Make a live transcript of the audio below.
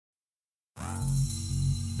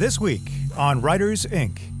This week on Writers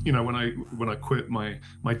Inc. You know, when I quit my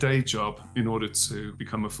day job in order to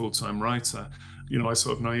become a full-time writer, you know, I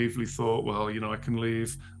sort of naively thought, well, you know, I can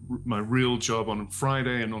leave my real job on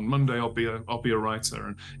Friday, and on Monday I'll be a writer.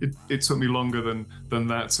 And it took me longer than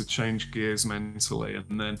that to change gears mentally.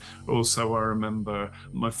 And then also I remember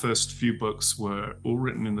my first few books were all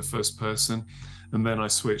written in the first person. And then I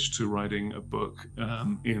switched to writing a book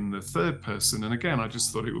in the third person. And again, I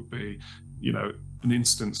just thought it would be, you know, an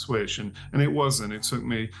instant switch. And it wasn't. It took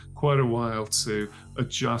me quite a while to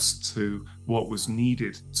adjust to what was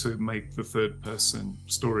needed to make the third person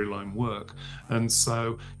storyline work. And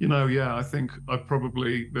so, you know, yeah, I think I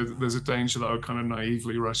probably, there's a danger that I would kind of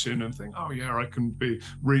naively rush in and think, oh yeah, I can be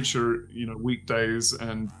Reacher, you know, weekdays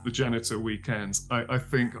and the Janitor weekends. I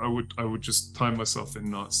think I would just tie myself in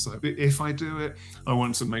knots. So if I do it, I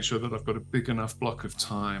want to make sure that I've got a big enough block of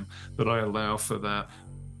time that I allow for that,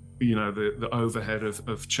 you know, the overhead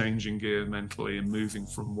of changing gear mentally and moving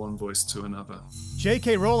from one voice to another.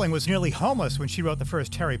 J.K. Rowling was nearly homeless when she wrote the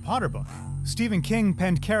first Harry Potter book. Stephen King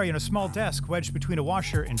penned Carrie in a small desk wedged between a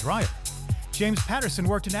washer and dryer. James Patterson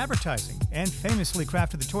worked in advertising and famously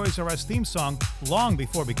crafted the Toys R Us theme song long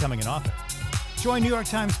before becoming an author. Join New York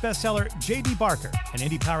Times bestseller J.D. Barker and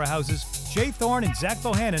indie powerhouses Jay Thorne and Zach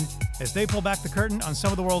Bohannon as they pull back the curtain on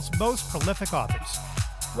some of the world's most prolific authors.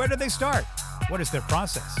 Where did they start? What is their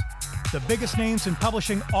process? The biggest names in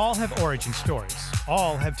publishing all have origin stories.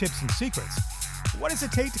 All have tips and secrets. What does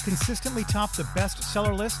it take to consistently top the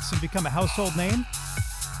bestseller lists and become a household name?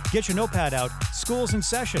 Get your notepad out. School's in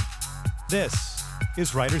session. This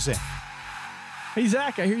is Writers Inc. Hey,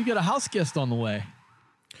 Zach, I hear you got a house guest on the way.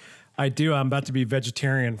 I do. I'm about to be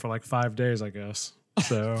vegetarian for like 5 days, I guess.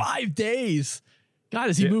 So 5 days? God,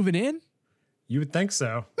 is he moving in? You would think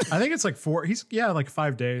so. I think it's like 4. Like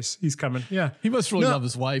 5 days. He's coming. Yeah. He must really love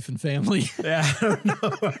his wife and family. Yeah. I don't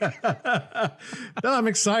know. No, I'm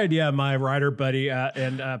excited. Yeah. My writer buddy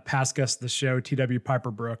and past guest of the show, T.W.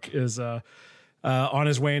 Piper Brook, is on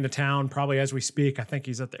his way into town probably as we speak. I think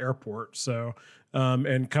he's at the airport. So,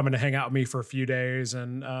 and coming to hang out with me for a few days.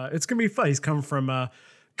 And it's going to be fun. He's coming from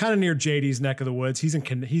kind of near JD's neck of the woods.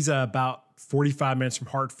 He's about 45 minutes from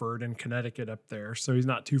Hartford in Connecticut up there. So he's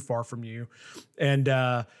not too far from you. And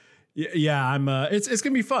yeah, it's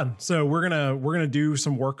gonna be fun. So we're gonna do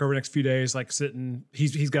some work over the next few days, like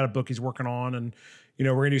he's got a book he's working on, and you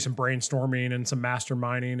know, we're gonna do some brainstorming and some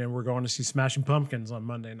masterminding, and we're going to see Smashing Pumpkins on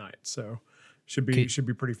Monday night. So should be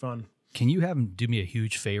pretty fun. Can you have him do me a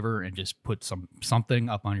huge favor and just put something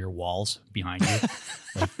up on your walls behind you?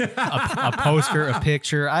 Like a poster, a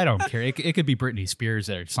picture. I don't care. It could be Britney Spears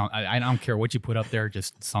or something. I don't care what you put up there,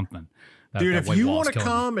 just something. Dude, if you want to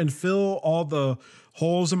come and fill all the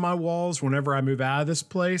holes in my walls whenever I move out of this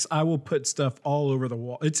place, I will put stuff all over the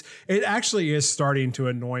wall. It actually is starting to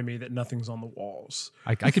annoy me that nothing's on the walls.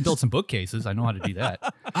 I could build some bookcases. I know how to do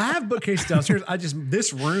that. I have bookcases downstairs.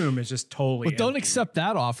 this room is just totally Well, don't accept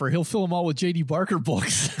that offer. He'll fill them all with J.D. Barker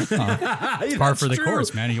books. It's par for the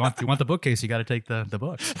course, man. You want the bookcase, you got to take the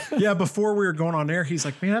books. Yeah, before we were going on air, he's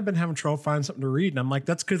like, man, I've been having trouble finding something to read. And I'm like,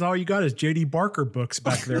 that's because all you got is J.D. Barker books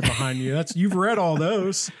back there behind you. You've read all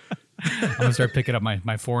those. I'm gonna start picking up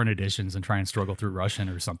my foreign editions and try and struggle through Russian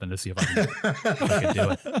or something to see if I can do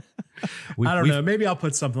it. I don't know. Maybe I'll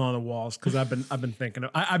put something on the walls because I've been thinking.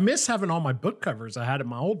 I miss having all my book covers I had at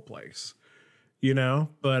my old place, you know.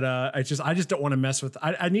 But I just don't want to mess with.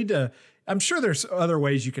 I need to. I'm sure there's other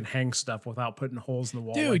ways you can hang stuff without putting holes in the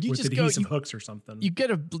wall, dude. Like you with just adhesive hooks or something. You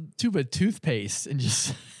get a tube of toothpaste and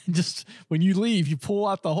just when you leave, you pull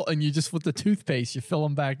out the hole and you just with the toothpaste you fill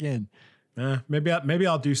them back in. Maybe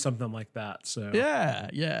I'll do something like that. So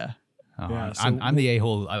yeah. I'm the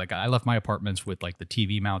a-hole. I left my apartments with like the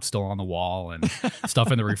TV mount still on the wall and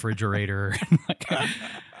stuff in the refrigerator.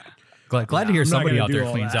 Glad to hear somebody out there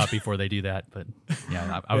cleans out before they do that. But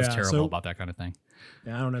yeah, I was terrible about that kind of thing.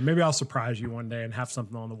 Yeah, I don't know. Maybe I'll surprise you one day and have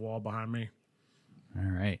something on the wall behind me. All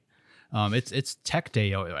right. It's tech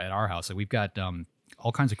day at our house. So we've got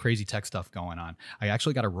all kinds of crazy tech stuff going on. I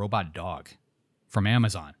actually got a robot dog from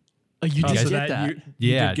Amazon. Oh, you did get that?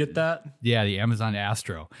 You did get that? Yeah, the Amazon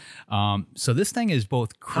Astro. So this thing is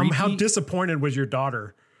both creepy. How disappointed was your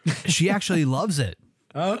daughter? She actually loves it.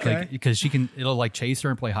 Oh, okay. Because it'll like chase her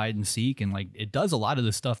and play hide and seek, and like it does a lot of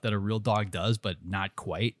the stuff that a real dog does, but not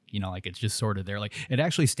quite. You know, like it's just sort of there. Like it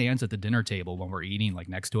actually stands at the dinner table when we're eating, like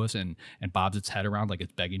next to us, and bobs its head around like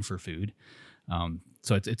it's begging for food.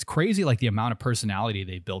 So it's crazy, like the amount of personality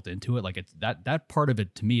they built into it. Like it's that part of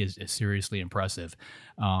it to me is seriously impressive.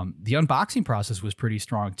 The unboxing process was pretty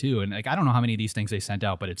strong too, and like I don't know how many of these things they sent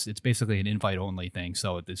out, but it's basically an invite only thing.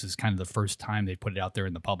 So this is kind of the first time they put it out there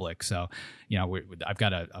in the public. So I've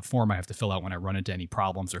got a form I have to fill out when I run into any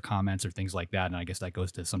problems or comments or things like that, and I guess that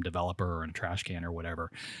goes to some developer or in a trash can or whatever.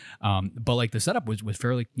 But like the setup was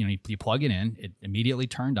fairly, you plug it in, it immediately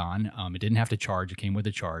turned on. It didn't have to charge; it came with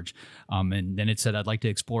a charge, and then it said, "I'd like to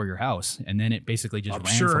explore your house," and then it basically just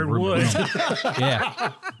ran from room to room.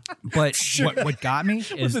 Yeah, but what got me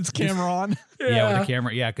is its camera on. Yeah, with the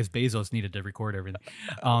camera. Yeah, because Bezos needed to record everything.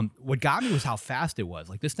 What got me was how fast it was.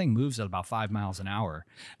 Like this thing moves at about 5 miles an hour,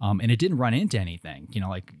 and it didn't run into anything.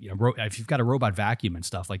 If you've got a robot vacuum and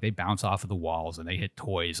stuff, like they bounce off of the walls and they hit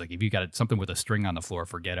toys. Like if you got something with a string on the floor,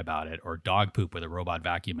 forget about it. Or dog poop with a robot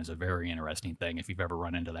vacuum is a very interesting thing if you've ever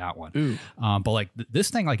run into that one. But like this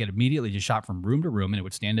thing, like it immediately just shot from room to room, and it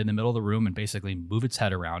would stand in the middle of the room and basically move its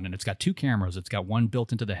head around. And it's got 2 cameras. It's got one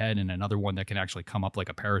built into the head and another one that can actually come up like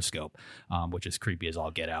a periscope, which is creepy as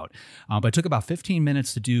all get out. But it took about 15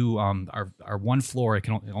 minutes to do our one floor. It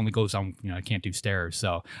only goes on, it can't do stairs.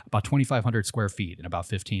 So about 2,500 square feet in about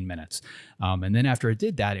 15 minutes. And then after it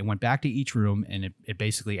did that, it went back to each room and it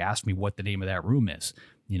basically asked me what the name of that room is.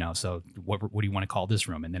 So what do you want to call this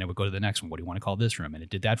room? And then it would go to the next one. What do you want to call this room? And it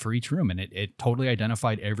did that for each room. And it totally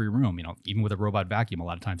identified every room. Even with a robot vacuum, a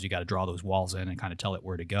lot of times you got to draw those walls in and kind of tell it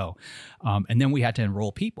where to go. And then we had to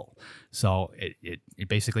enroll people. So it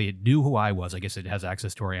basically knew who I was. I guess it has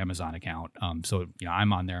access to our Amazon account. So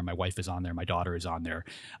I'm on there. My wife is on there. My daughter is on there.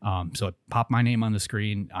 So it popped my name on the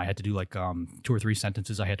screen. I had to do like 2 or 3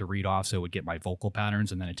 sentences I had to read off so it would get my vocal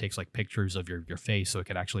patterns. And then it takes like pictures of your face so it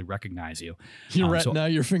could actually recognize you. Your retina,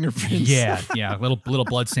 your fingerprints. Yeah. Little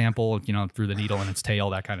blood sample, through the needle in its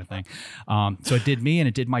tail, that kind of thing. So it did me and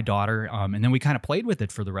it did my daughter. And then we kind of played with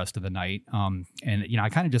it for the rest of the night. And I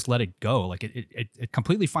kind of just let it go. Like it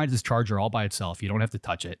completely finds its charger all by itself. You don't have to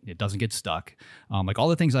touch it. It doesn't get stuck. Like all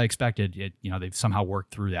the things I expected, they've somehow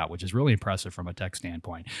worked through that, which is really impressive from a tech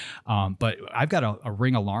standpoint. But I've got a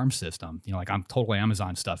Ring alarm system. I'm total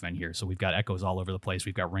Amazon stuff in here. So we've got Echoes all over the place.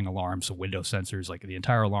 We've got Ring alarms, so window sensors. Like the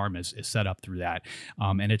entire alarm is set up through that.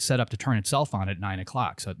 And it's set up to turn itself on at 9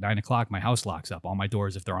 o'clock. So at 9 o'clock, my house locks up. All my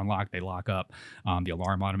doors, if they're unlocked, they lock up. The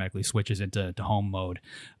alarm automatically switches into home mode,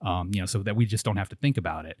 so that we just don't have to think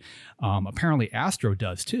about it. Apparently Astro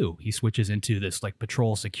does too. He switches into this like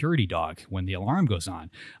patrol security dog when the alarm goes on,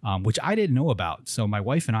 which I didn't know about. So my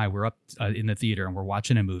wife and I were up in the theater and we're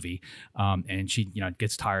watching a movie, and she,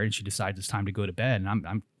 gets tired and she decides it's time to go to bed. And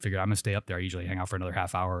I'm figured I'm gonna stay up there. I usually hang out for another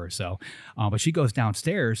half hour or so. But she goes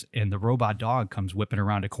downstairs and the robot dog comes whipping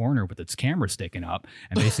around a corner with its camera sticking up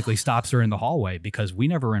and basically stops her in the hallway because we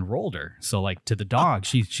never enrolled her. So like to the dog,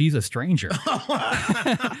 she's a stranger.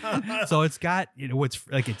 So it's got,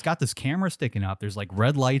 it's got this camera sticking up. There's like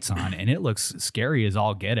red lights on and it looks scary as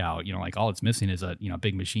all get out. Like all it's missing is a,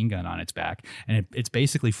 big machine gun on its back. And it's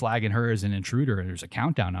basically flagging her as an intruder. And there's a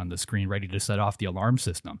countdown on the screen ready to set off the alarm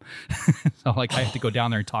system. So like I have to go down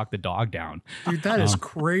there and talk the dog down. Dude, that is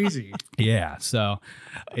crazy. Yeah. So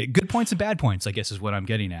good points and bad points, I guess, is what I'm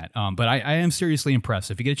getting at. But I am seriously impressed.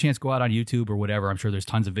 If you get a chance, go out on YouTube or whatever. I'm sure there's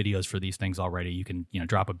tons of videos for these things already. You can,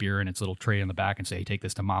 drop a beer in its little tray in the back and say, hey, take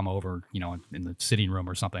this to mom over, in the sitting room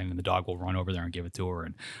or something. And the dog will run over there and give it to her.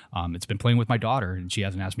 And it's been playing with my daughter and she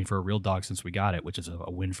hasn't asked me for a real dog since we got it, which is a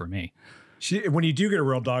win for me. When you do get a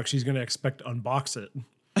real dog, she's going to expect to unbox it.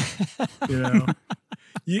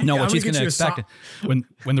 What she's going to expect when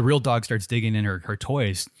the real dog starts digging in her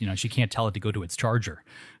toys, she can't tell it to go to its charger,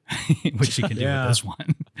 which she can do with this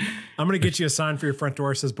one. I'm going to get you a sign for your front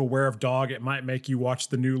door that says, beware of dog. It might make you watch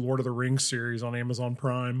the new Lord of the Rings series on Amazon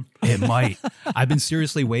Prime. It might. I've been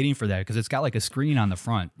seriously waiting for that because it's got like a screen on the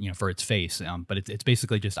front, for its face. But it's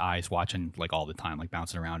basically just eyes watching like all the time, like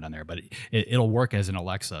bouncing around on there. But it'll work as an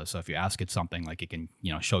Alexa. So if you ask it something, like it can,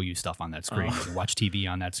 show you stuff on that screen. You can watch TV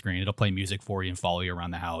on that screen. It'll play music for you and follow you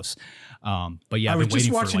around the house. But yeah, I was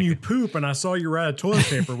just watching you poop and I saw you were out of toilet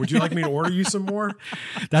paper. Would you like me to order you some more?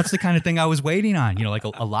 That's the kind of thing I was waiting on, like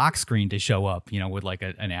a lock screen to show up, with like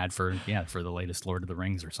an ad for the latest Lord of the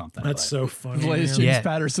Rings or something. That's so funny. The latest James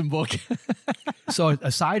Patterson book. So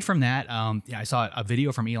aside from that, I saw a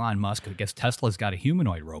video from Elon Musk. I guess Tesla's got a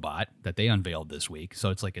humanoid robot that they unveiled this week. So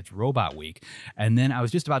it's robot week. And then I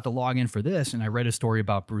was just about to log in for this and I read a story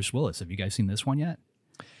about Bruce Willis. Have you guys seen this one yet?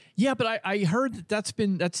 Yeah, but I heard that's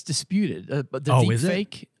disputed. But the deep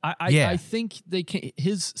fake, I think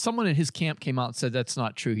someone at his camp came out and said that's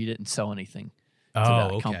not true. He didn't sell anything to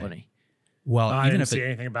that company. Well, I even didn't if see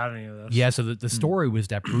anything about any of this. Yeah, so the story was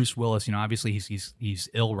that Bruce Willis, obviously he's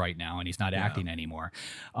ill right now and he's not acting anymore.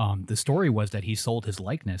 The story was that he sold his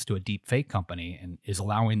likeness to a deep fake company and is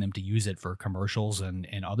allowing them to use it for commercials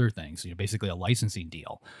and other things. Basically a licensing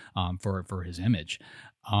deal for his image.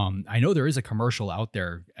 I know there is a commercial out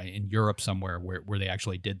there in Europe somewhere where they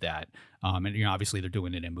actually did that. And obviously they're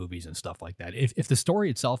doing it in movies and stuff like that. If the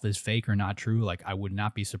story itself is fake or not true, like I would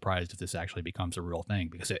not be surprised if this actually becomes a real thing,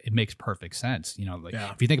 because it makes perfect sense.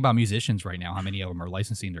 If you think about musicians right now, how many of them are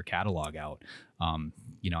licensing their catalog out?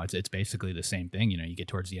 It's basically the same thing. You get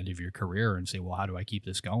towards the end of your career and say, well, how do I keep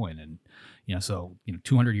this going? And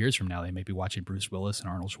 200 years from now, they may be watching Bruce Willis and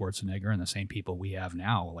Arnold Schwarzenegger and the same people we have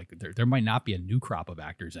now. Like there might not be a new crop of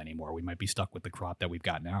actors anymore. We might be stuck with the crop that we've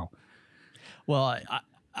got now. Well,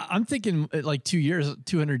 I'm thinking like 2 years,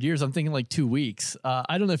 200 years. I'm thinking like 2 weeks.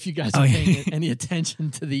 I don't know if you guys are paying any attention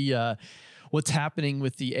to the what's happening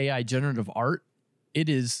with the AI generative art.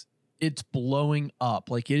 It's blowing up.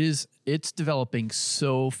 Like it's developing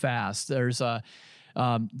so fast. There's the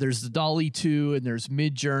DALL-E 2 and there's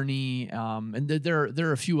Midjourney, and there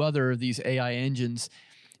are a few other of these AI engines,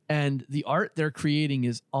 and the art they're creating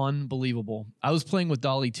is unbelievable. I was playing with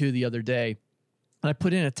DALL-E 2 the other day, and I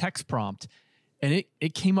put in a text prompt, and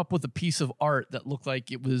it came up with a piece of art that looked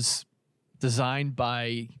like it was designed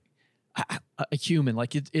by a human.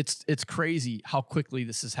 Like it's crazy how quickly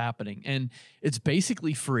this is happening, and it's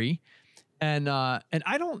basically free. And I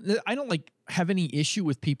don't like have any issue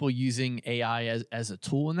with people using AI as a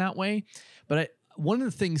tool in that way. But one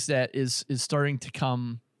of the things that is starting to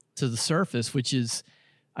come to the surface, which is,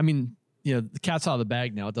 the cat's out of the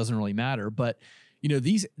bag now. It doesn't really matter. But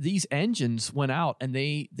these engines went out and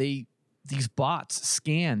these bots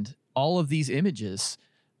scanned all of these images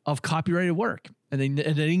of copyrighted work, and they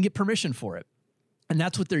didn't get permission for it. And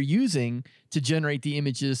that's what they're using to generate the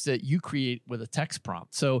images that you create with a text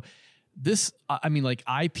prompt. So this, like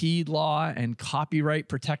IP law and copyright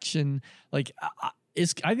protection, I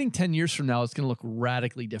think 10 years from now, it's going to look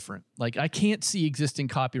radically different. Like I can't see existing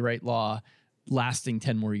copyright law lasting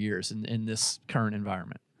 10 more years in this current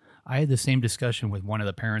environment. I had the same discussion with one of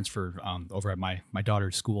the parents for over at my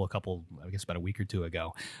daughter's school about a week or two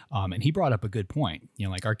ago. And he brought up a good point.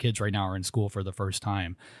 Like our kids right now are in school for the first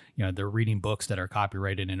time. They're reading books that are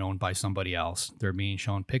copyrighted and owned by somebody else. They're being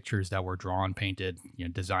shown pictures that were drawn, painted,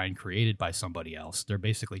 designed, created by somebody else. They're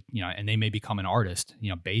basically, and they may become an artist,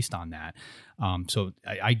 based on that. So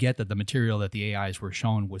I get that the material that the AIs were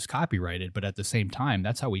shown was copyrighted, but at the same time,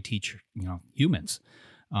 that's how we teach, humans.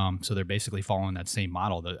 So they're basically following that same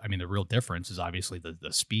model. The real difference is obviously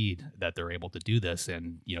the speed that they're able to do this,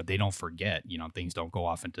 and they don't forget. Things don't go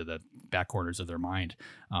off into the back corners of their mind.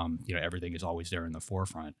 Everything is always there in the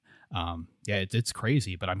forefront. It's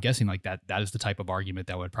crazy, but I'm guessing like that is the type of argument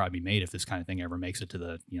that would probably be made if this kind of thing ever makes it to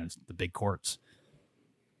the the big courts.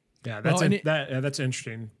 Yeah, that's an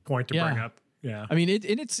interesting point to bring up. Yeah,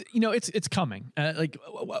 it's coming. We're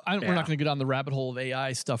not going to go down the rabbit hole of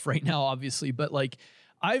AI stuff right now, obviously, but like.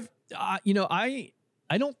 My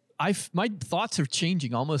thoughts are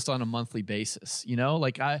changing almost on a monthly basis.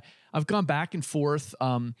 I've gone back and forth.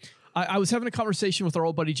 I was having a conversation with our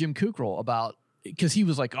old buddy Jim Kukral about, because he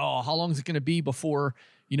was like, "Oh, how long is it going to be before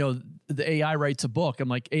the AI writes a book?" I'm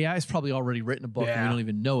like, AI has probably already written a book and we don't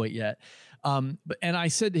even know it yet. And I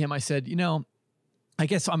said to him, I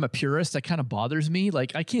guess I'm a purist. That kind of bothers me.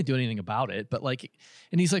 Like I can't do anything about it. But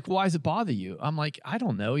and he's like, "Why does it bother you?" I'm like, "I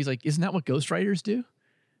don't know." He's like, "Isn't that what ghostwriters do?"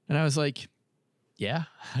 And I was like, yeah,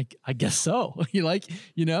 I guess so. He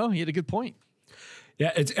had a good point.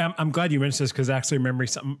 Yeah, I'm glad you mentioned this because actually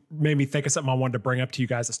something made me think of something I wanted to bring up to you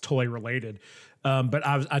guys that's totally related. But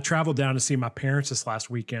I traveled down to see my parents this last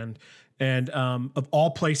weekend, and of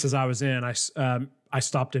all places I was in, I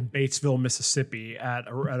stopped in Batesville, Mississippi at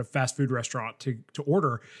a fast food restaurant to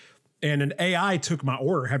order, and an AI took my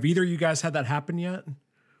order. Have either of you guys had that happen yet?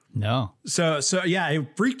 No. So yeah,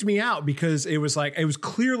 it freaked me out because it was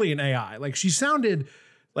clearly an AI. Like she sounded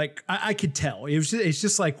like I could tell. It's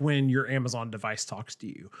just like when your Amazon device talks to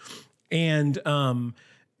you. And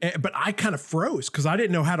but I kind of froze because I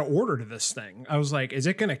didn't know how to order to this thing. I was like, is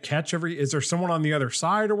it going to catch is there someone on the other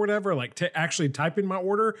side or whatever? Like actually type in my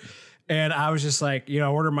order. And I was just like, I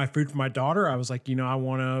ordered my food for my daughter. I was like, I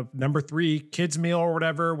want a number 3 kids meal or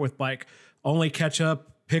whatever with like only ketchup,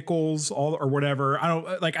 pickles, or whatever.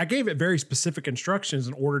 I gave it very specific instructions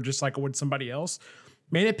and ordered just like I would somebody else.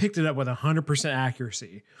 Man, it picked it up with 100%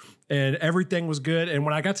 accuracy and everything was good. And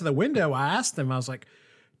when I got to the window, I asked them, I was like,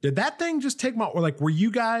 did that thing just take were you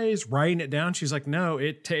guys writing it down? She's like, no,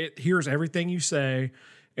 it hears everything you say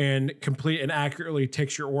and complete and accurately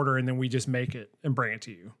takes your order. And then we just make it and bring it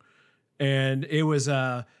to you. And it was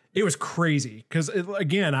crazy because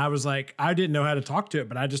again, I was like, I didn't know how to talk to it,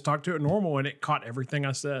 but I just talked to it normal and it caught everything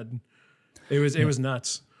I said. It was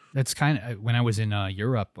nuts. That's kind of when I was in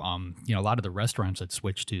Europe. A lot of the restaurants had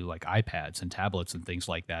switched to like iPads and tablets and things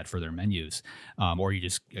like that for their menus, or you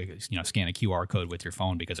just scan a QR code with your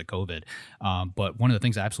phone because of COVID. But one of the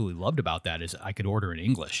things I absolutely loved about that is I could order in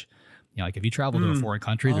English. Like if you travel to a foreign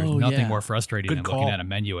country, there's nothing more frustrating than looking at a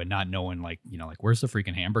menu and not knowing like where's the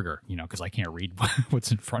freaking hamburger, because I can't read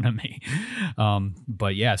what's in front of me.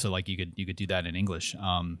 But yeah, so like you could do that in English.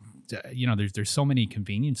 There's so many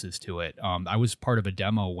conveniences to it. I was part of a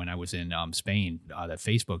demo when I was in Spain that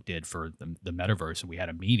Facebook did for the metaverse, and we had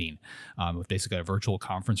a meeting with basically a virtual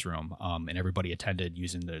conference room, and everybody attended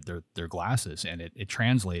using their glasses, and it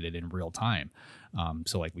translated in real time.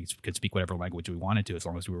 So like we could speak whatever language we wanted to, as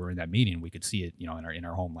long as we were in that meeting, we could see it, in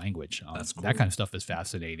our home language. That's cool. That kind of stuff is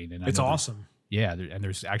fascinating, and it's awesome. Yeah, and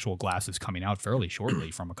there's actual glasses coming out fairly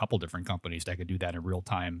shortly from a couple different companies that could do that in real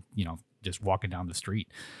time. Just walking down the street.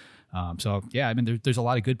 So yeah, I mean, there's a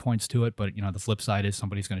lot of good points to it, but the flip side is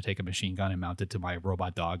somebody's going to take a machine gun and mount it to my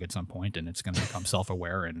robot dog at some point, and it's going to become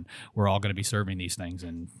self-aware, and we're all going to be serving these things,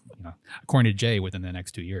 and according to Jay, within the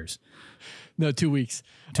next 2 years. No, 2 weeks.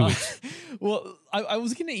 2 weeks. Well, I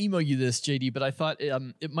was going to email you this, JD, but I thought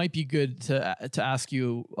it might be good to ask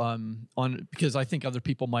you on, because I think other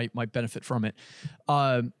people might benefit from it.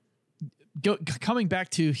 Coming back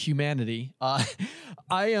to humanity,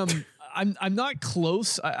 I'm not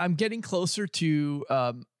close. I'm getting closer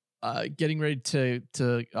to getting ready to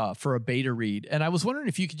for a beta read, and I was wondering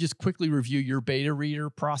if you could just quickly review your beta reader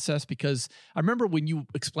process, because I remember when you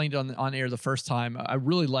explained it on air the first time, I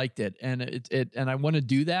really liked it, and and I want to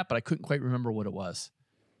do that, but I couldn't quite remember what it was.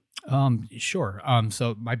 Sure.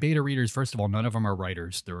 So my beta readers, first of all, none of them are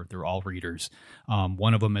writers. They're all readers.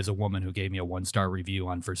 One of them is a woman who gave me a 1-star review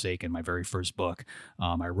on Forsaken, my very first book.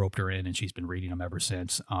 I roped her in, and she's been reading them ever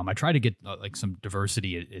since. I try to get like some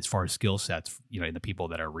diversity as far as skill sets, in the people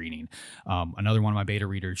that are reading. Another one of my beta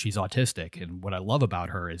readers, she's autistic, and what I love about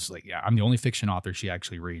her is like, I'm the only fiction author she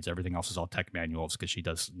actually reads. Everything else is all tech manuals because she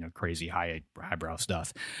does crazy highbrow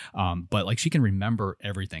stuff. But like she can remember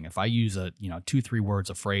everything. If I use 2-3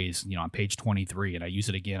 words of phrase on page 23 and I use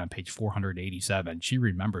it again on page 487, she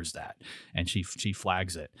remembers that and she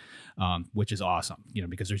flags it, which is awesome,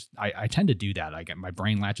 because I tend to do that. My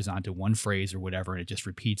brain latches onto one phrase or whatever, and it just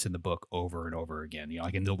repeats in the book over and over again.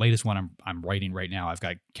 Like in the latest one I'm writing right now, I've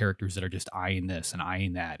got characters that are just eyeing this and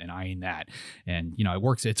eyeing that and eyeing that, and it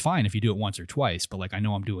works. It's fine if you do it once or twice, but like I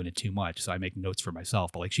know I'm doing it too much, so I make notes for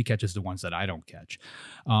myself, but like she catches the ones that I don't catch.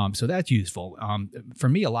 So that's useful. For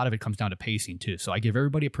me, a lot of it comes down to pacing too. So I give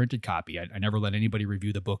everybody a printed copy. I never let anybody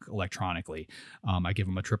review the book electronically. I give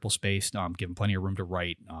them a triple spaced, give them plenty of room to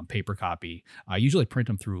write, paper copy. I usually print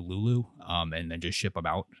them through Lulu and then just ship them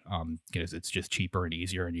out because it's just cheaper and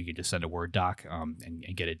easier, and you can just send a Word doc and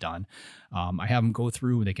get it done. I have them go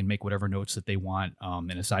through, they can make whatever notes that they want.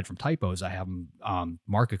 And aside from typos, I have them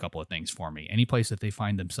mark a couple of things for me. Any place that they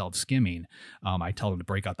find themselves skimming, I tell them to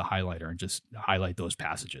break out the highlighter and just highlight those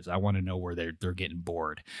passages. I want to know where they're getting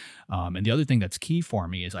bored. And the other thing that's key for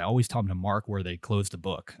me is I always tell them to mark where they close the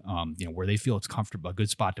book, where they feel it's comfortable, a good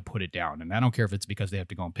spot to put it down. And I don't care if it's because they have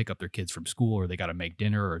to go and pick up their kids from school, or they got to make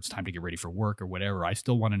dinner, or it's time to get ready for work or whatever. I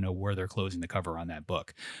still want to know where they're closing the cover on that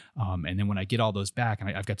book. And then when I get all those back, and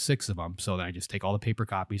I've got 6 of them, so then I just take all the paper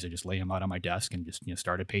copies, I just lay them out on my desk and just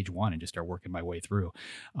start at page 1 and just start working my way through.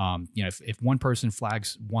 If one person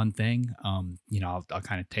flags one thing, I'll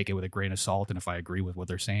kind of take it with a grain of salt, and if I agree with what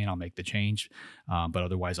they're saying, I'll make the change. But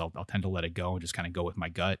otherwise, I'll tend to let it go and just kind of go with my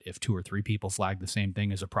gut. If 2 or 3 people flag the same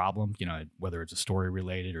thing as a problem, whether it's a story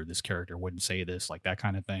related or this character wouldn't say this, like that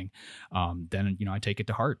kind of thing, then I take it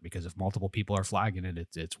to heart, because if multiple people are flagging it,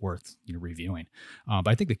 it's worth reviewing. But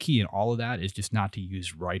I think the key in all of that is just not to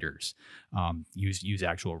use writers, use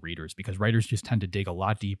actual readers, because writers just tend to dig a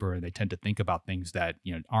lot deeper, and they tend to think about things that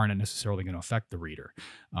aren't necessarily going to affect the reader.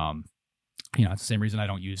 It's the same reason I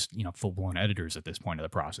don't use, full-blown editors at this point of the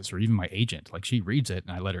process, or even my agent. Like, she reads it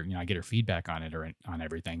and I let her, I get her feedback on it or on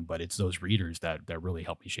everything, but it's those readers that really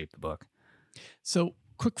help me shape the book. So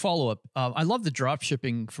quick follow-up. I love the drop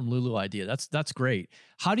shipping from Lulu idea. That's great.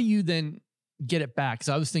 How do you then get it back? Because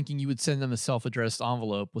I was thinking you would send them a self-addressed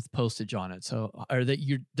envelope with postage on it. So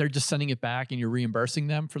they're just sending it back and you're reimbursing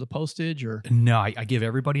them for the postage, or? No, I give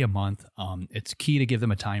everybody a month. It's key to give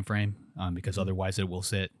them a time frame, because otherwise it will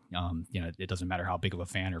sit. It doesn't matter how big of a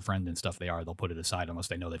fan or friend and stuff they are, they'll put it aside unless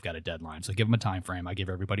they know they've got a deadline. So give them a time frame. I give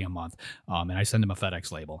everybody a month, and I send them a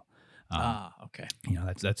FedEx label. Okay.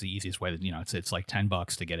 That's the easiest way. That it's like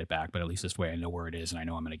 $10 to get it back, but at least this way I know where it is and I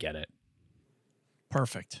know I'm going to get it.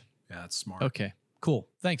 Perfect. Yeah, that's smart. Okay, cool.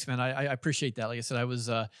 Thanks, man. I appreciate that. Like I said, I was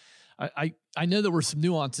I know there were some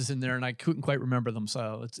nuances in there and I couldn't quite remember them.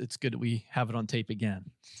 So it's good that we have it on tape again.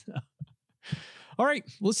 All right,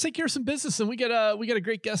 let's take care of some business, and we got a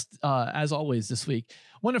great guest as always this week.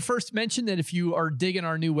 I want to first mention that if you are digging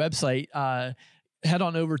our new website, head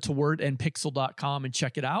on over to wordandpixel.com and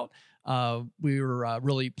check it out. We were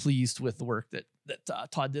really pleased with the work that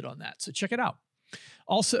Todd did on that, so check it out.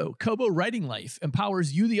 Also, Kobo Writing Life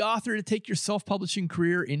empowers you, the author, to take your self-publishing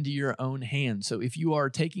career into your own hands. So if you are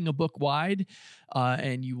taking a book wide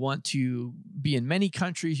and you want to be in many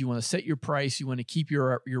countries, you want to set your price, you want to keep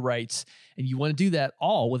your rights, and you want to do that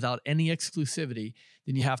all without any exclusivity,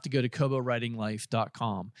 then you have to go to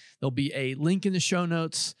kobowritinglife.com. There'll be a link in the show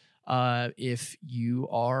notes if you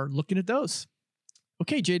are looking at those.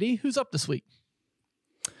 Okay, JD, who's up this week?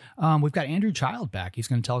 We've got Andrew Child back. He's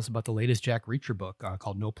going to tell us about the latest Jack Reacher book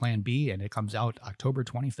called No Plan B, and it comes out October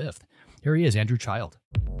 25th. Here he is, Andrew Child.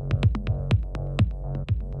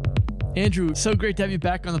 Andrew, so great to have you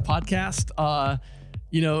back on the podcast.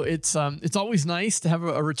 It's always nice to have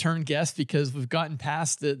a return guest because we've gotten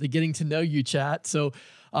past the getting to know you chat. So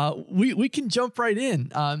we can jump right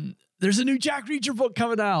in. There's a new Jack Reacher book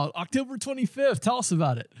coming out October 25th. Tell us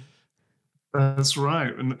about it. That's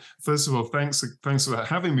right. And first of all, thanks for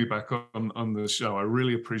having me back on the show. I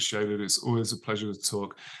really appreciate it. It's always a pleasure to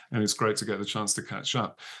talk, and it's great to get the chance to catch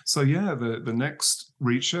up. So yeah, the next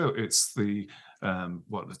Reacher, it's the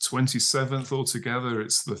 27th altogether.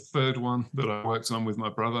 It's the third one that I worked on with my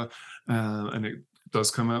brother, and it does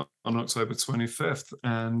come out on October 25th.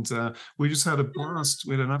 And we just had a blast.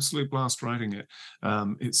 We had an absolute blast writing it.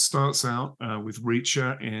 It starts out with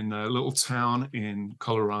Reacher in a little town in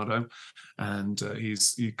Colorado. And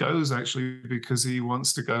he goes actually because he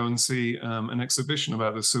wants to go and see an exhibition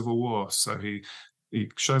about the Civil War. So he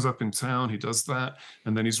shows up in town, he does that,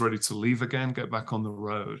 and then he's ready to leave again, get back on the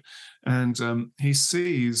road. And he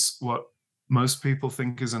sees what most people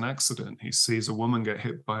think is an accident. He sees a woman get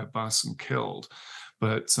hit by a bus and killed.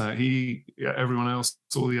 But everyone else,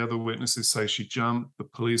 all the other witnesses say she jumped. The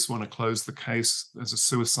police want to close the case as a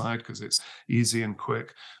suicide because it's easy and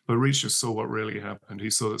quick. But Reacher saw what really happened. He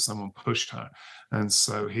saw that someone pushed her. And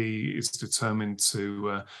so he is determined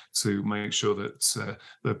to make sure that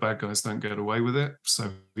the bad guys don't get away with it.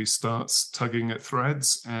 So he starts tugging at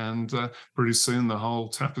threads, and pretty soon the whole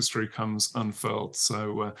tapestry comes unfurled.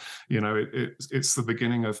 So, it's the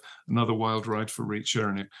beginning of another wild ride for Reacher,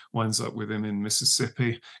 and it winds up with him in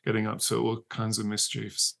Mississippi, getting up to all kinds of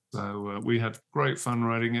mischiefs. So we had great fun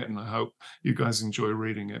writing it, and I hope you guys enjoy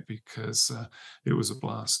reading it because it was a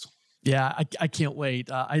blast. Yeah, I can't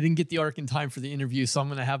wait. I didn't get the arc in time for the interview, so I'm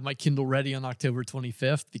going to have my Kindle ready on October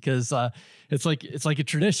 25th because it's like a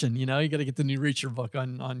tradition. You got to get the new Reacher book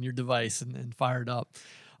on your device and fire it up.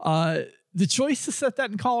 The choice to set that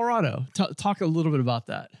in Colorado. Talk a little bit about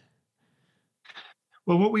that.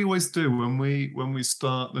 Well, what we always do when we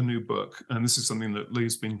start the new book, and this is something that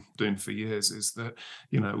Lee's been doing for years, is that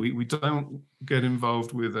we don't get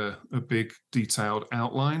involved with a big detailed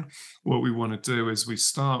outline. What we want to do is we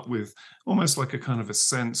start with almost like a kind of a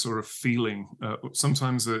sense or a feeling,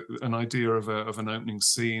 sometimes an idea of an opening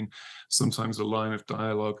scene, sometimes a line of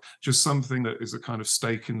dialogue, just something that is a kind of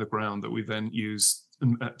stake in the ground that we then use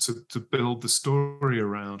to build the story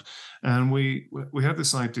around. And we have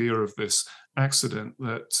this idea of this accident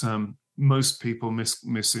that most people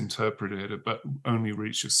misinterpreted, but only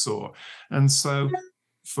Reacher saw. And so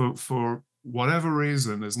for whatever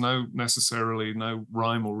reason, there's necessarily no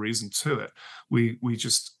rhyme or reason to it. We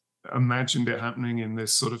just imagined it happening in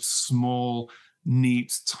this sort of small,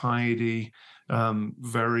 neat, tidy,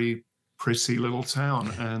 very pretty little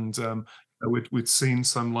town. And we'd seen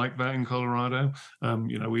some like that in Colorado.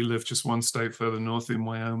 We live just one state further north in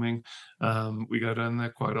Wyoming. We go down there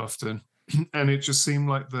quite often. And it just seemed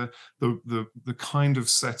like the kind of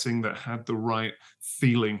setting that had the right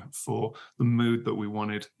feeling for the mood that we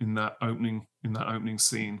wanted in that opening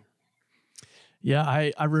scene. Yeah,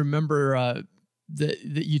 I remember that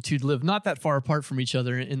you two live not that far apart from each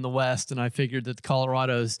other in the West, and I figured that the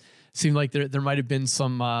Colorados seemed like there might have been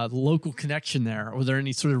some local connection there. Were there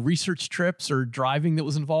any sort of research trips or driving that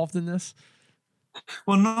was involved in this?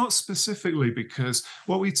 Well, not specifically, because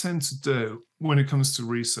what we tend to do when it comes to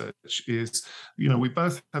research is, we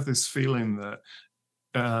both have this feeling that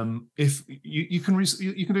if you can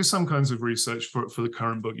do some kinds of research for the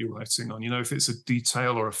current book you're writing on. If it's a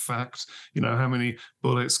detail or a fact, how many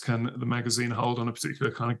bullets can the magazine hold on a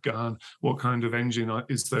particular kind of gun? What kind of engine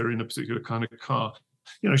is there in a particular kind of car?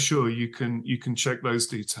 Sure, you can check those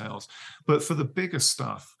details, but for the bigger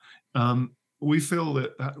stuff, we feel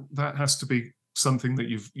that has to be something that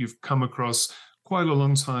you've come across quite a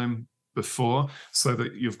long time before, so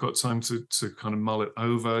that you've got time to kind of mull it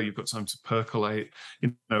over, you've got time to percolate.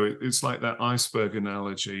 It's like that iceberg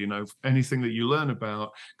analogy. Anything that you learn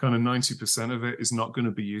about, kind of 90% of it is not going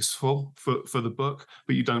to be useful for the book,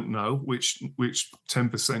 but you don't know which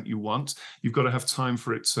 10% you want. You've got to have time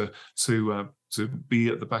for it to be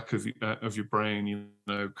at the back of your brain,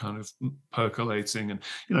 kind of percolating. And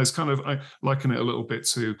it's kind of, I liken it a little bit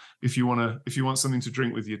to, if you want something to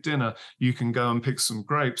drink with your dinner, you can go and pick some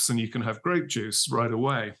grapes and you can have grape juice right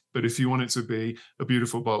away. But if you want it to be a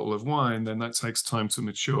beautiful bottle of wine, then that takes time to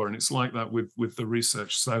mature. And it's like that with the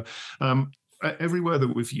research. So everywhere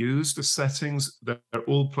that we've used the settings, they're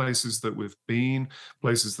all places that we've been,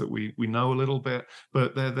 places that we know a little bit,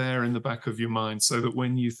 but they're there in the back of your mind, so that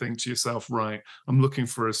when you think to yourself, right, I'm looking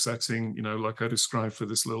for a setting, like I described for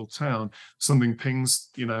this little town, something pings,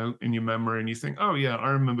 in your memory, and you think, oh yeah, I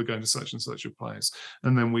remember going to such and such a place.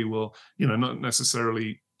 And then we will, not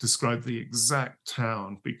necessarily describe the exact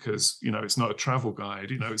town, because it's not a travel guide,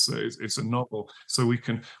 it's a novel, so we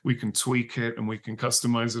can tweak it and we can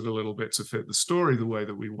customize it a little bit to fit the story the way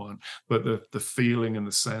that we want, but the feeling and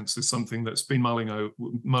the sense is something that's been mulling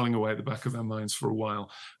away at the back of our minds for a while,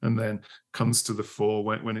 and then comes to the fore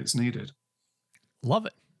when it's needed. Love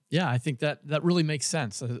it. Yeah, I think that really makes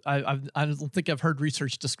sense. I don't think I've heard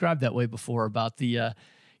research described that way before, about the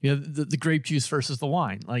the grape juice versus the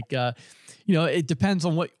wine. Like, it depends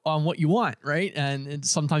on what you want, right? And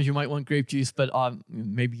sometimes you might want grape juice, but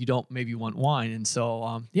maybe you don't. Maybe you want wine. And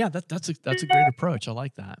so, that's a great approach. I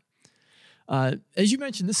like that. As you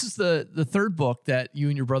mentioned, this is the third book that you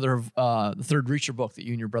and your brother have, the third Reacher book that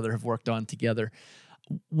you and your brother have worked on together.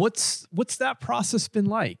 What's that process been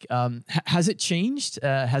like? Has it changed?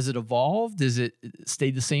 Has it evolved? Has it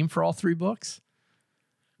stayed the same for all three books?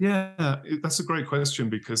 Yeah, that's a great question,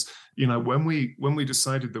 because when we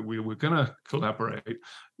decided that we were going to collaborate,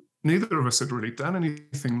 neither of us had really done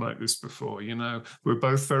anything like this before. We're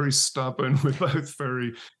both very stubborn. We're both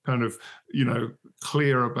very kind of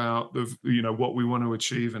clear about what we want to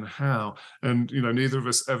achieve and how. And neither of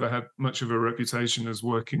us ever had much of a reputation as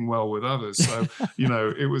working well with others. So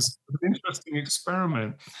it was an interesting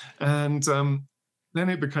experiment, and then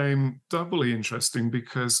it became doubly interesting,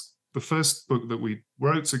 because the first book that we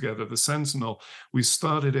wrote together, The Sentinel, we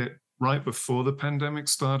started it right before the pandemic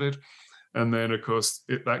started. And then, of course,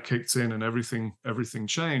 that kicked in and everything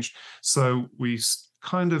changed. So we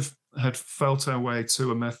kind of had felt our way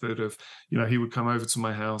to a method of, he would come over to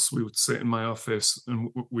my house, we would sit in my office, and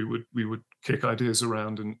we would kick ideas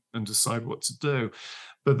around and decide what to do.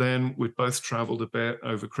 But then we'd both traveled a bit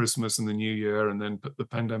over Christmas and the New Year, and then the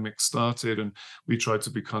pandemic started, and we tried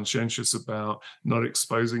to be conscientious about not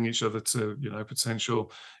exposing each other to,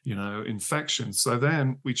 potential, infection. So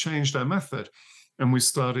then we changed our method, and we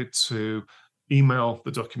started to email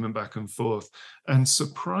the document back and forth. And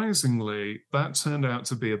surprisingly, that turned out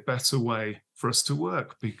to be a better way for us to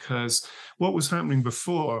work, because what was happening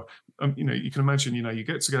before, you can imagine, you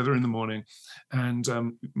get together in the morning, and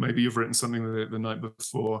maybe you've written something the night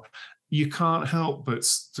before. You can't help but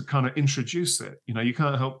to kind of introduce it. You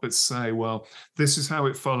can't help but say, well, this is how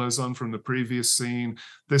it follows on from the previous scene.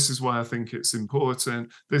 This is why I think it's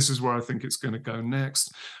important. This is where I think it's going to go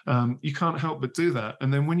next. You can't help but do that.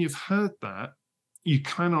 And then when you've heard that, you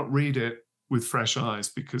cannot read it with fresh eyes,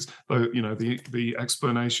 because the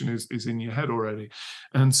explanation is in your head already.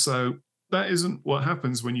 And so that isn't what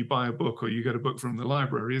happens when you buy a book or you get a book from the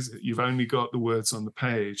library, is it? You've only got the words on the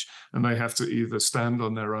page, and they have to either stand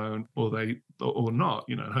on their own or not.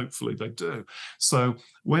 Hopefully they do. So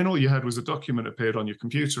when all you had was a document appeared on your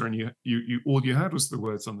computer, and you all you had was the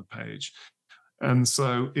words on the page, and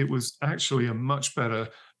so it was actually a much better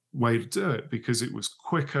way to do it, because it was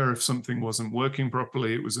quicker. If something wasn't working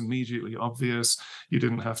properly, it was immediately obvious. You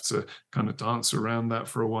didn't have to kind of dance around that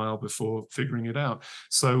for a while before figuring it out.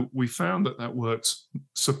 So we found that worked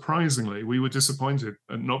surprisingly. We were disappointed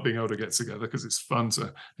at not being able to get together, because it's fun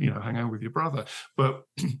to hang out with your brother, but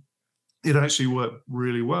it actually worked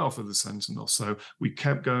really well for The Sentinel. So we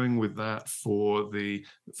kept going with that for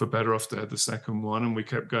Better Off Dead, the second one, and we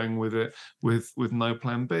kept going with it with No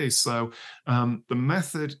Plan B. So the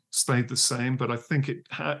method stayed the same, but I think it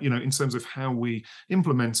in terms of how we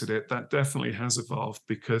implemented it, that definitely has evolved,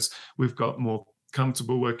 because we've got more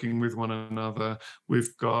comfortable working with one another. We've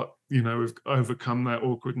got, we've overcome that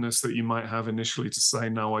awkwardness that you might have initially to say,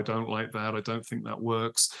 no, I don't like that. I don't think that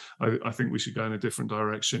works. I think we should go in a different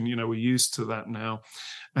direction. We're used to that now.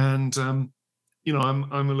 And, I'm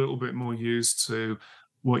a little bit more used to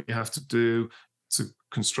what you have to do to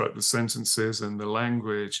construct the sentences and the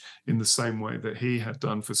language in the same way that he had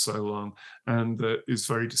done for so long, and that is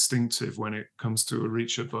very distinctive when it comes to a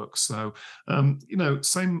Reacher book. So,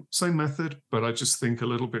 same method, but I just think a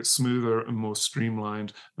little bit smoother and more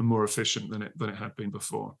streamlined and more efficient than it had been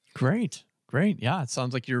before. Great. Yeah, it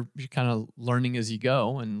sounds like you're kind of learning as you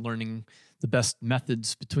go and learning the best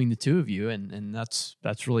methods between the two of you, and that's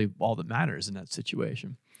really all that matters in that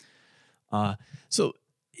situation. So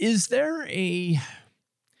is there I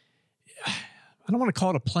don't want to call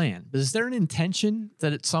it a plan, but is there an intention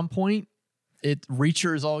that at some point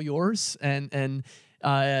Reacher is all yours? And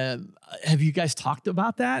have you guys talked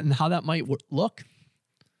about that and how that might look?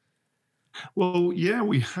 Well, yeah,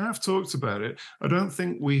 we have talked about it. I don't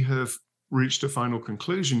think we have reached a final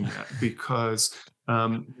conclusion yet, because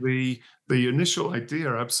the initial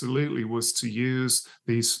idea absolutely was to use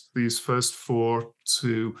these first 4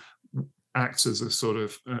 to act as a sort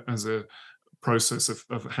of as a process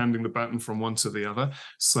of handing the baton from one to the other.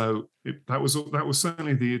 So that was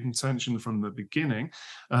certainly the intention from the beginning,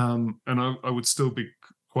 and I would still be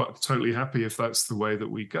quite totally happy if that's the way that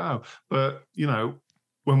we go. But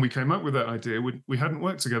when we came up with that idea, we hadn't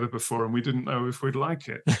worked together before, and we didn't know if we'd like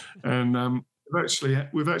it. And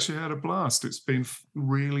we've actually had a blast. It's been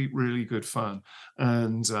really, really good fun,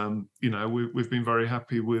 and we've been very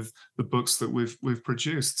happy with the books that we've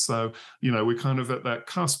produced. So we're kind of at that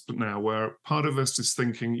cusp now where part of us is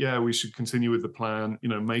thinking, yeah, we should continue with the plan.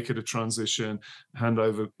 Make it a transition, hand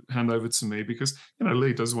over to me, because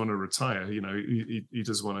Lee does want to retire. He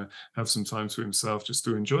does want to have some time to himself, just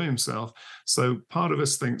to enjoy himself. So part of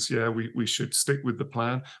us thinks, yeah, we should stick with the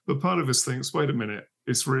plan, but part of us thinks, wait a minute,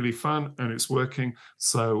 it's really fun and it's working,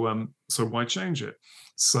 so why change it?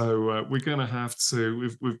 So we're going to have to.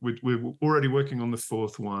 We're already working on the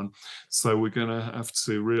 4th one, so we're going to have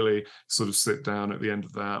to really sort of sit down at the end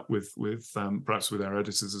of that with perhaps with our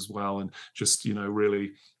editors as well, and just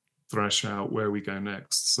really thrash out where we go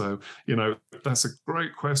next. So that's a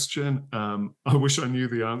great question. I wish I knew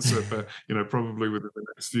the answer, but probably within the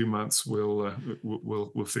next few months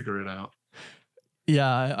we'll figure it out.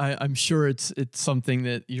 Yeah, I'm sure it's something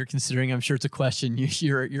that you're considering. I'm sure it's a question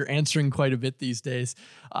you're answering quite a bit these days.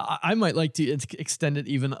 I might like to extend it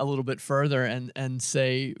even a little bit further and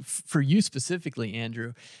say, for you specifically,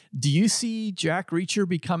 Andrew, do you see Jack Reacher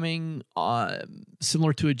becoming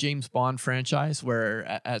similar to a James Bond franchise,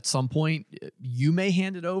 where at some point you may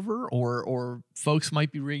hand it over, or folks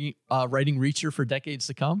might be writing Reacher for decades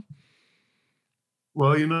to come?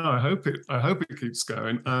 Well, I hope it keeps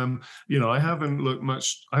going. I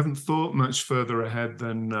haven't thought much further ahead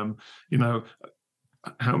than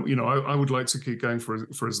how I would like to keep going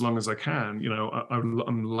for as long as I can.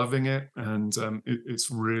 I'm loving it, and it's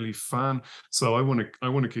really fun. So I want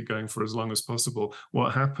to keep going for as long as possible.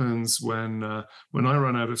 What happens when I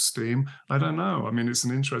run out of steam? I don't know. I mean, it's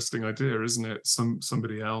an interesting idea, isn't it?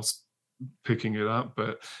 Somebody else picking it up,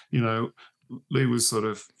 but Lee was sort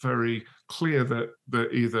of very clear that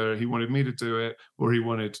either he wanted me to do it or he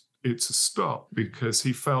wanted it to stop, because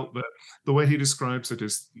he felt that the way he describes it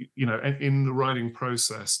is, in the writing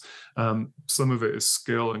process, some of it is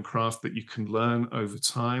skill and craft that you can learn over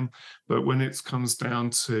time. But when it comes down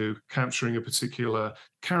to capturing a particular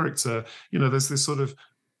character, there's this sort of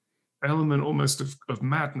element almost of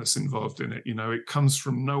madness involved in it. It comes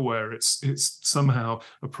from nowhere. It's somehow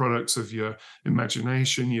a product of your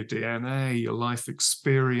imagination, your DNA, your life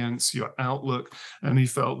experience, your outlook. And he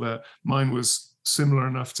felt that mine was similar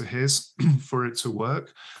enough to his for it to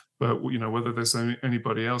work. But whether there's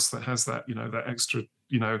anybody else that has that, that extra,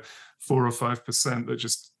 4 or 5% that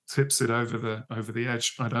just tips it over the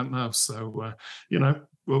edge, I don't know. So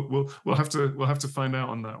we'll have to find out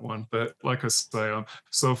on that one. But like I say,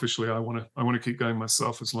 selfishly, I want to keep going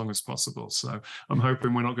myself as long as possible. So I'm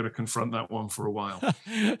hoping we're not going to confront that one for a while.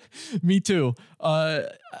 Me too.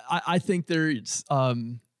 I think there's a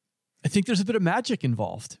bit of magic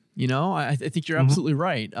involved. I think you're absolutely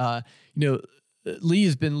right. Lee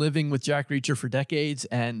has been living with Jack Reacher for decades,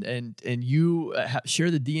 and you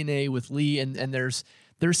share the DNA with Lee, and there's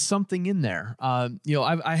something in there.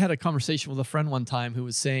 I had a conversation with a friend one time who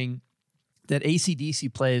was saying that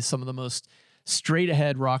AC/DC plays some of the most straight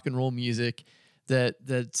ahead rock and roll music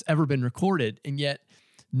that's ever been recorded, and yet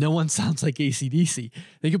no one sounds like AC/DC.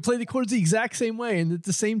 They can play the chords the exact same way and at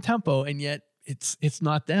the same tempo, and yet it's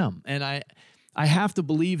not them. And I have to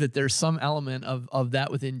believe that there's some element of that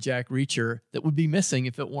within Jack Reacher that would be missing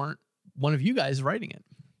if it weren't one of you guys writing it.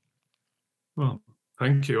 Well,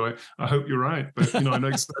 thank you. I hope you're right, but I know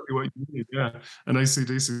exactly what you need. Yeah, and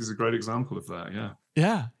AC/DC is a great example of that.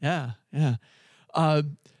 Yeah. Yeah.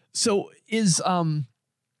 So is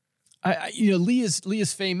Lee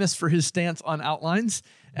is famous for his stance on outlines,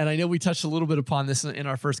 and I know we touched a little bit upon this in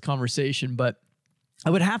our first conversation, but I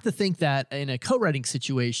would have to think that in a co-writing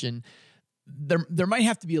situation, there might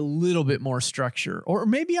have to be a little bit more structure, or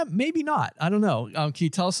maybe not. I don't know. Can you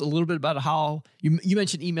tell us a little bit about how you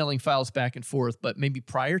mentioned emailing files back and forth, but maybe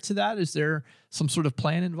prior to that, is there some sort of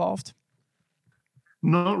plan involved?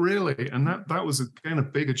 Not really, and that was again a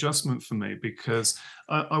big adjustment for me, because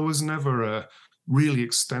I was never a really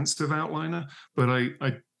extensive outliner, but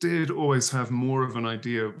I did always have more of an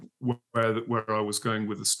idea where I was going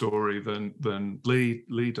with the story than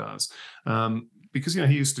Lee does. Because he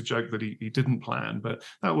used to joke that he didn't plan, but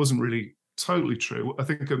that wasn't really totally true. I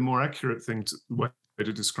think a more accurate way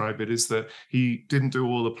to describe it is that he didn't do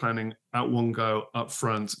all the planning at one go up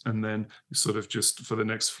front, and then sort of just for the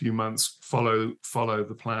next few months follow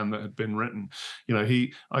the plan that had been written.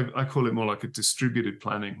 I call it more like a distributed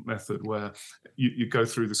planning method, where you go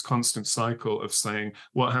through this constant cycle of saying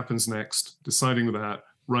what happens next, deciding that,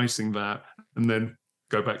 writing that, and then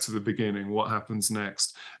go back to the beginning, what happens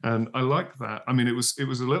next. And I like that. I mean, it was a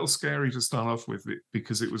little scary to start off with,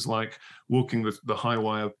 because it was like walking the high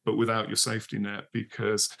wire, but without your safety net,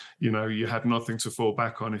 because you had nothing to fall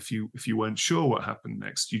back on if you weren't sure what happened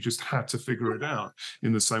next. You just had to figure it out,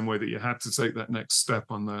 in the same way that you had to take that next step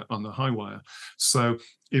on the high wire. So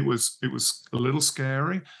it was a little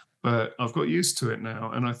scary, but I've got used to it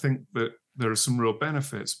now, and I think that there are some real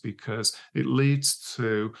benefits, because it leads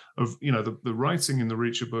to, the writing in the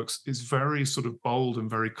Reacher books is very sort of bold and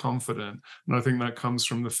very confident. And I think that comes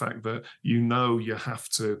from the fact that you have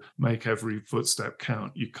to make every footstep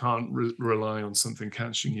count. You can't rely on something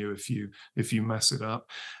catching you if you mess it up.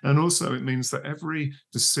 And also it means that every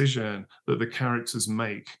decision that the characters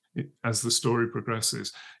make as the story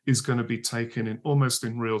progresses is going to be taken almost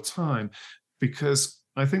in real time, because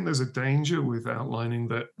I think there's a danger with outlining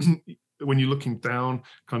that when you're looking down,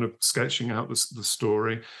 kind of sketching out the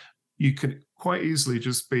story, you can quite easily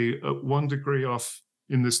just be at 1 degree off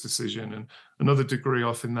in this decision, and another degree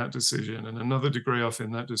off in that decision, and another degree off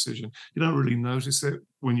in that decision. You don't really notice it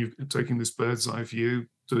when you're taking this bird's eye view,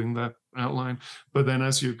 doing that outline. But then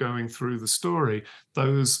as you're going through the story,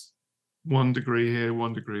 those 1 degree here,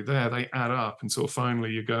 1 degree there, they add up until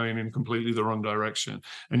finally you're going in completely the wrong direction,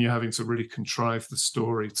 and you're having to really contrive the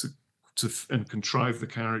story and contrive the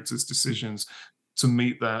characters' decisions to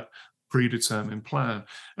meet that predetermined plan.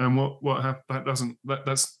 And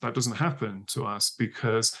that doesn't happen to us,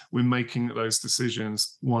 because we're making those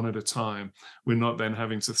decisions one at a time. We're not then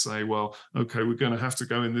having to say, well, okay, we're going to have to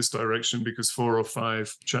go in this direction because 4 or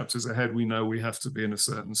 5 chapters ahead we know we have to be in a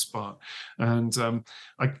certain spot. And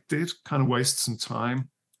I did kind of waste some time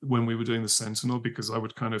when we were doing the Sentinel, because I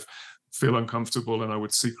would kind of feel uncomfortable, and I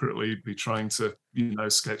would secretly be trying to,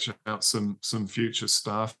 sketch out some future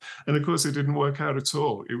stuff. And of course, it didn't work out at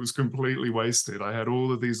all. It was completely wasted. I had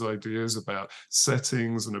all of these ideas about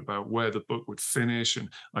settings and about where the book would finish, and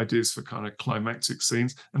ideas for kind of climactic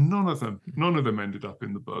scenes, and none of them ended up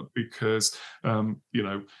in the book, because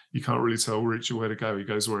you can't really tell Reacher where to go. He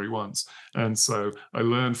goes where he wants. And so I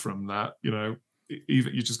learned from that,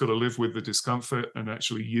 even you just got to live with the discomfort and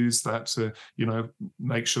actually use that to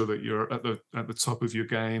make sure that you're at the top of your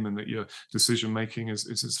game, and that your decision making is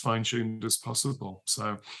as fine-tuned as possible.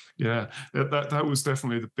 So yeah, that was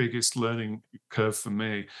definitely the biggest learning curve for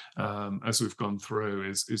me, as we've gone through,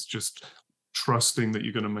 is just trusting that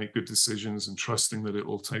you're going to make good decisions, and trusting that it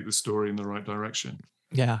will take the story in the right direction.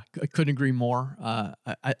 Yeah, I couldn't agree more.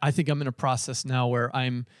 I think I'm in a process now where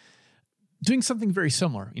I'm doing something very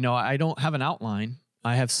similar. I don't have an outline.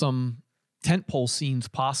 I have some tentpole scenes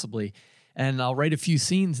possibly, and I'll write a few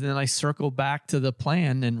scenes, and then I circle back to the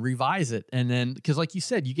plan and revise it. And then, because like you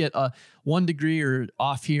said, you get a 1 degree or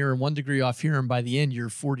off here and 1 degree off here, and by the end you're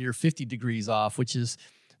 40 or 50 degrees off, which is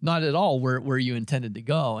not at all where you intended to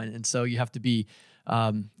go. And so you have to be,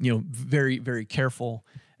 very, very careful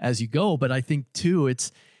as you go. But I think too,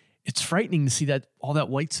 it's frightening to see all that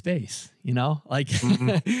white space, like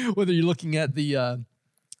whether you're looking at the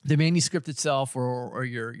manuscript itself or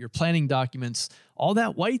your planning documents, all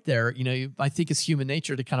that white there, I think it's human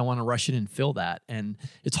nature to kind of want to rush in and fill that. And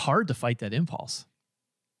it's hard to fight that impulse.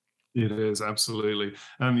 It is, absolutely.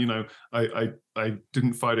 And I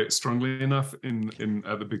didn't fight it strongly enough in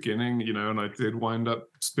at the beginning, and I did wind up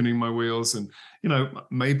spinning my wheels, and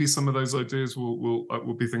maybe some of those ideas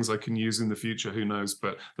will be things I can use in the future, who knows,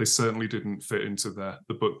 but they certainly didn't fit into the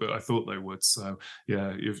book that I thought they would. So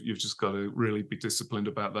yeah, you've just got to really be disciplined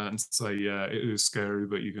about that, and say, yeah, it is scary,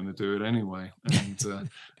 but you're going to do it anyway. And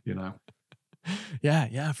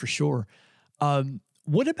Yeah, for sure.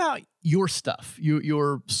 What about your stuff,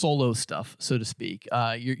 your solo stuff, so to speak,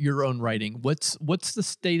 your own writing? What's the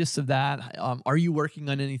status of that? Are you working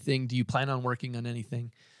on anything? Do you plan on working on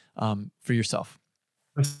anything for yourself?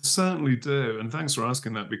 I certainly do, and thanks for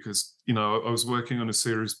asking that, because I was working on a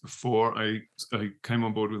series before I came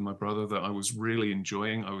on board with my brother that I was really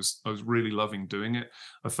enjoying. I was really loving doing it.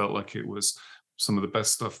 I felt like it was some of the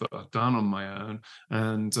best stuff that I've done on my own,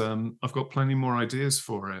 and I've got plenty more ideas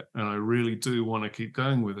for it, and I really do want to keep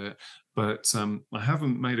going with it. But I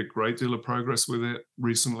haven't made a great deal of progress with it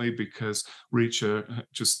recently because Reacher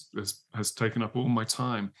just has taken up all my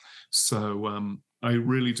time. So I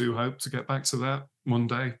really do hope to get back to that one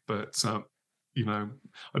day, but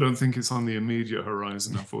I don't think it's on the immediate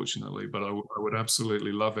horizon, unfortunately. But I would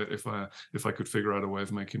absolutely love it if I could figure out a way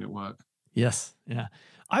of making it work. Yes, yeah.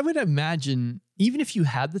 I would imagine even if you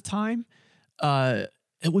had the time, it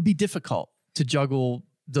would be difficult to juggle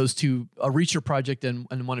those two, a Reacher project and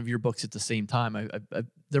one of your books at the same time.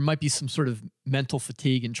 There might be some sort of mental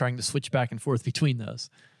fatigue in trying to switch back and forth between those.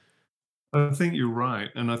 I think you're right.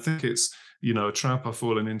 And I think it's, a trap I've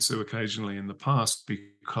fallen into occasionally in the past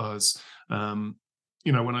because, when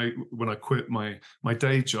I quit my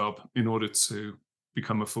day job in order to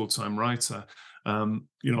become a full-time writer,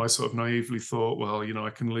 I sort of naively thought, well, I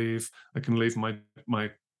can leave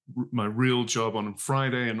my real job on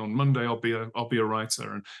Friday, and on Monday I'll be a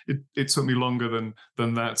writer. And it took me longer than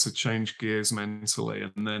that to change gears mentally.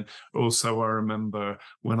 And then also I remember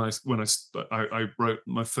when I wrote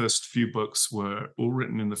my first few books were all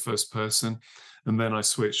written in the first person, and then I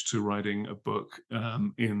switched to writing a book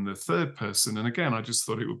in the third person. And again, I just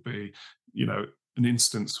thought it would be an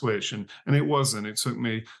instant switch, and it wasn't. It took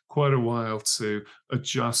me quite a while to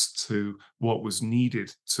adjust to what was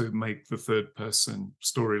needed to make the third person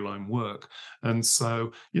storyline work. And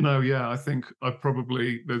so, I think I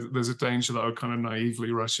probably there's a danger that I would kind of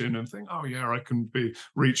naively rush in and think, oh yeah, I can be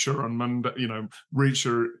Reacher on Monday,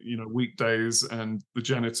 Reacher, weekdays and the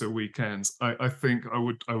janitor weekends. I think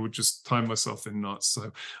I would just tie myself in knots.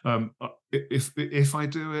 So if I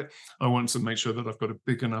do it, I want to make sure that I've got a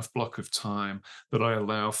big enough block of time that I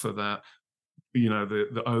allow for that,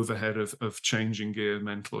 the overhead of changing gear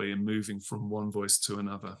mentally and moving from one voice to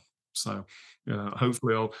another. So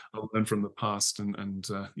hopefully I'll learn from the past and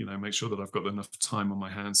make sure that I've got enough time on my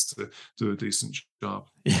hands to do a decent job.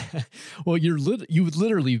 Yeah. Well, you would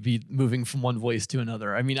literally be moving from one voice to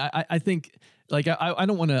another. I mean, I think like I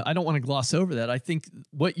don't want to gloss over that. I think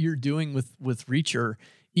what you're doing with Reacher,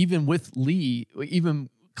 even with Lee, even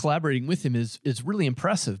collaborating with him is really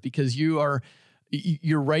impressive, because you're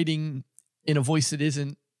writing in a voice that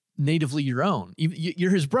isn't natively your own.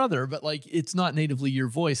 You're his brother, but like it's not natively your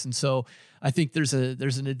voice. And so I think there's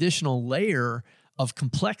an additional layer of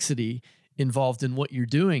complexity involved in what you're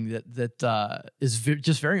doing that is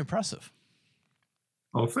just very impressive.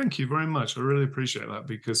 Oh, thank you very much. I really appreciate that,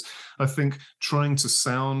 because I think trying to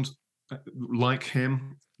sound like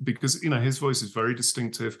him, because his voice is very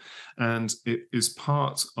distinctive, and it is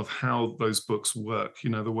part of how those books work.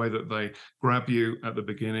 The way that they grab you at the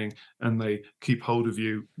beginning and they keep hold of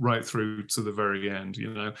you right through to the very end.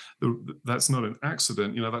 That's not an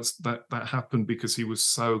accident. That happened because he was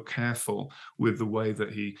so careful with the way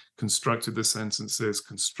that he constructed the sentences,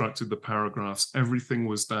 constructed the paragraphs. Everything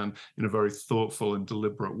was done in a very thoughtful and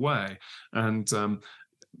deliberate way, and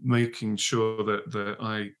making sure that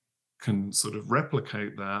I can sort of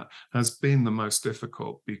replicate that has been the most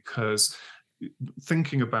difficult, because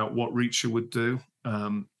thinking about what Reacher would do,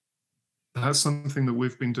 that's something that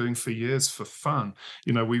we've been doing for years for fun.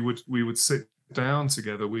 We would sit down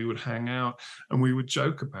together, we would hang out, and we would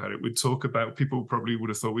joke about it. We'd talk about, people probably would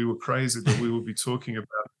have thought we were crazy, but we would be talking about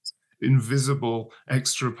invisible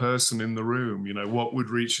extra person in the room. What would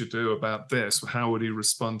Reacher do about this? How would he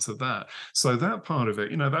respond to that? So that part of it,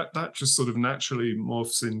 that just sort of naturally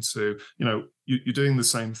morphs into, you're doing the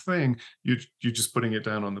same thing, you're just putting it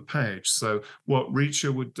down on the page. So what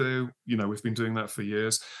Reacher would do, we've been doing that for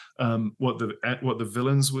years. What the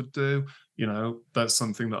villains would do, that's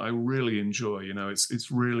something that I really enjoy. It's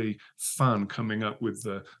really fun coming up with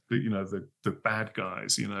the bad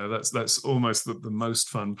guys. That's almost the most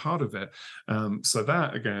fun part of it. So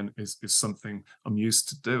that again is something I'm used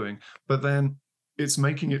to doing. But then it's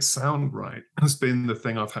making it sound right has been the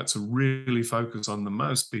thing I've had to really focus on the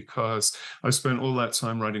most, because I spent all that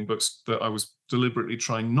time writing books that I was deliberately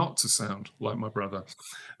trying not to sound like my brother.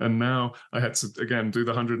 And now I had to, again, do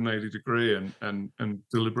the 180 degree and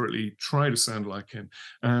deliberately try to sound like him.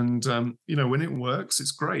 And, when it works,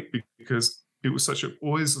 it's great, because it was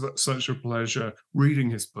always such a pleasure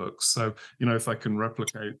reading his books. So, if I can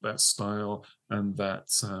replicate that style and that,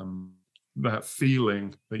 that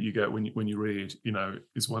feeling that you get when you read,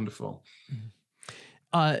 is wonderful.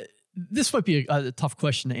 This might be a tough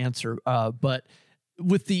question to answer, but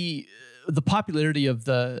with the popularity of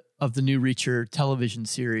the new Reacher television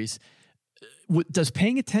series, does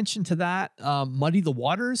paying attention to that muddy the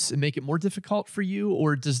waters and make it more difficult for you,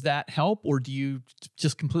 or does that help, or do you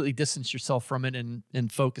just completely distance yourself from it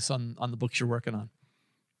and focus on the books you're working on?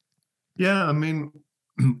 Yeah, I mean,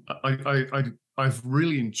 I've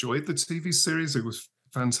really enjoyed the TV series. It was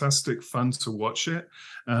fantastic fun to watch it.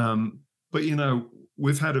 But,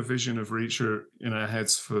 we've had a vision of Reacher in our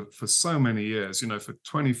heads for so many years, for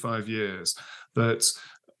 25 years, that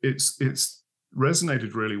it's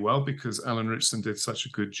resonated really well because Alan Ritchson did such a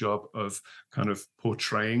good job of kind of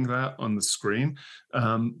portraying that on the screen.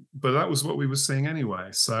 But that was what we were seeing anyway.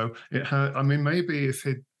 So maybe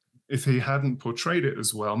if he hadn't portrayed it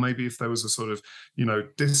as well, maybe if there was a sort of,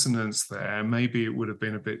 dissonance there, maybe it would have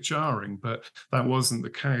been a bit jarring, but that wasn't the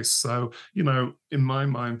case. So, in my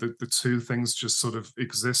mind, the two things just sort of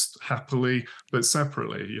exist happily, but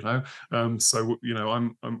separately, So,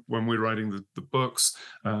 I'm when we're writing the books,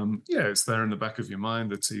 it's there in the back of your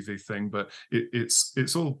mind, the TV thing, but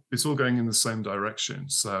it's all going in the same direction.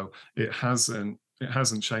 So it hasn't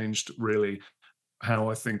changed really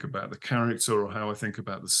how I think about the character or how I think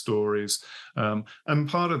about the stories. And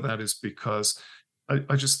part of that is because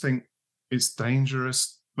I just think it's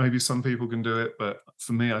dangerous. Maybe some people can do it, but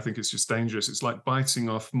for me, I think it's just dangerous. It's like biting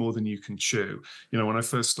off more than you can chew. When I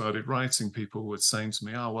first started writing, people were saying to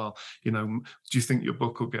me, oh, well, do you think your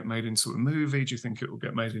book will get made into a movie? Do you think it will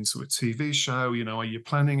get made into a TV show? Are you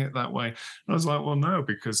planning it that way? And I was like, well, no,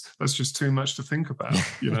 because that's just too much to think about,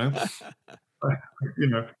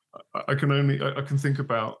 I can think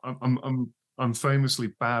about, I'm famously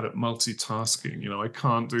bad at multitasking. I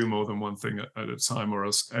can't do more than one thing at a time, or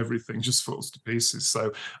else everything just falls to pieces.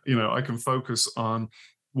 So, I can focus on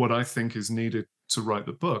what I think is needed to write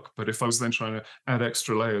the book. But if I was then trying to add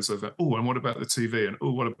extra layers of that, and what about the TV? And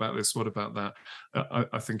what about this? What about that?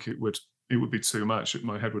 I think it would be too much.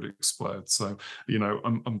 My head would explode. So,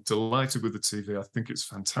 I'm delighted with the TV. I think it's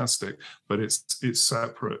fantastic, but it's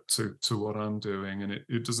separate to what I'm doing, and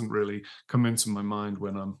it doesn't really come into my mind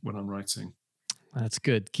when I'm writing. That's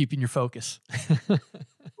good. Keeping your focus.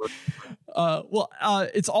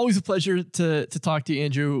 It's always a pleasure to talk to you,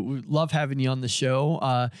 Andrew. We love having you on the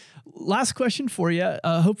show. Last question for you.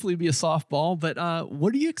 Hopefully it'll be a softball, but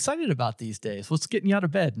what are you excited about these days? What's getting you out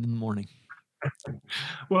of bed in the morning?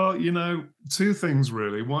 Well, two things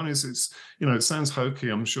really. One is it sounds hokey,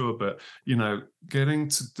 I'm sure, but, getting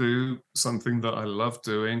to do something that I love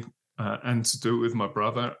doing and to do it with my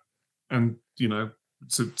brother and,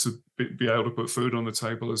 to be able to put food on the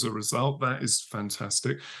table as a result, that is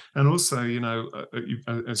fantastic. And also,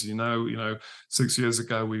 as 6 years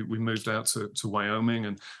ago, we moved out to Wyoming,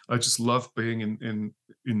 and I just love being in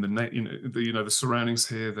the surroundings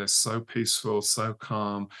here. They're so peaceful, so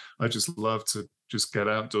calm. I just love to just get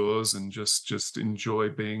outdoors and just enjoy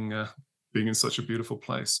being in such a beautiful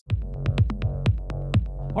place.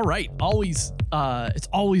 All right. It's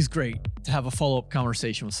always great to have a follow-up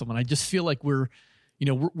conversation with someone. I just feel like we're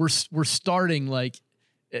starting like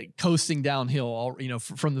coasting downhill,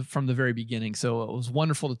 from the very beginning. So it was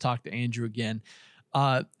wonderful to talk to Andrew again.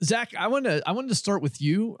 Zach, I wanted to start with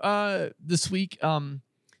you this week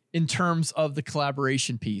in terms of the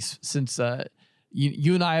collaboration piece, since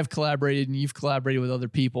you and I have collaborated and you've collaborated with other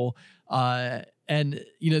people, and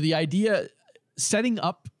the idea setting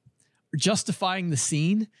up, justifying the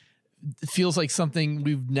scene feels like something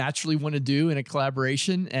we naturally want to do in a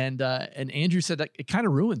collaboration. And Andrew said that it kind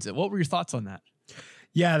of ruins it. What were your thoughts on that?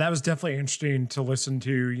 Yeah, that was definitely interesting to listen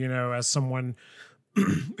to, as someone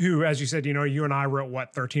who, as you said, you and I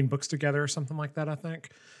wrote 13 books together or something like that, I think.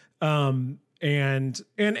 And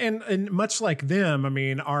much like them, I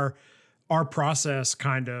mean, our process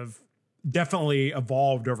kind of definitely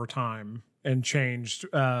evolved over time and changed.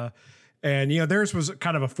 And, theirs was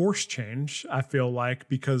kind of a forced change, I feel like,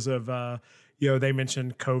 because of, they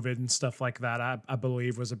mentioned COVID and stuff like that, I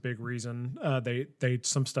believe was a big reason they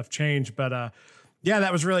some stuff changed. But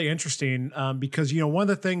that was really interesting because, one of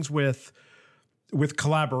the things with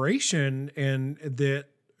collaboration, and that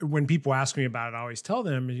when people ask me about it, I always tell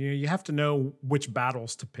them, you have to know which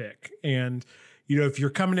battles to pick. And, if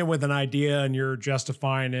you're coming in with an idea and you're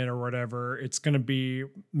justifying it or whatever, it's going to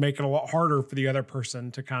make it a lot harder for the other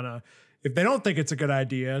person to kind of, if they don't think it's a good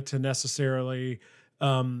idea, to necessarily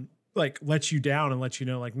let you down and let you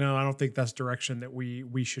know, like, no, I don't think that's direction that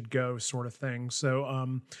we should go, sort of thing.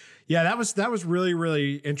 So that was really,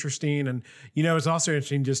 really interesting. And it's also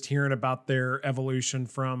interesting just hearing about their evolution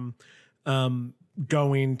from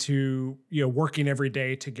going to, working every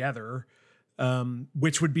day together,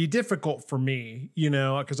 which would be difficult for me,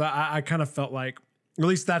 because I kind of felt like, at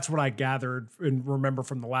least that's what I gathered and remember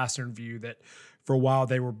from the last interview, that for a while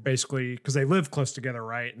they were basically, because they lived close together,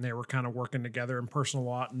 right? And they were kind of working together in person a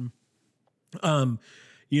lot. And,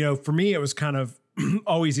 for me, it was kind of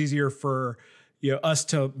always easier for, us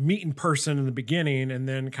to meet in person in the beginning and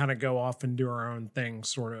then kind of go off and do our own thing,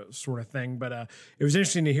 sort of thing. But it was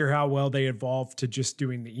interesting to hear how well they evolved to just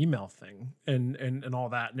doing the email thing and all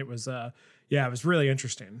that. And it was, it was really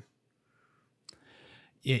interesting.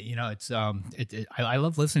 Yeah, it's I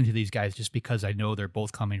love listening to these guys just because I know they're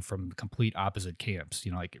both coming from complete opposite camps.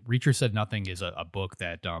 Like Reacher Said Nothing is a book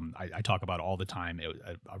that I talk about all the time.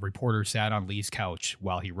 A reporter sat on Lee's couch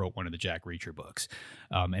while he wrote one of the Jack Reacher books,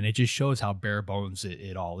 and it just shows how bare bones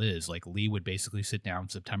it all is. Like Lee would basically sit down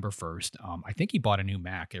September 1st. I think he bought a new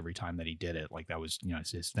Mac every time that he did it. Like that was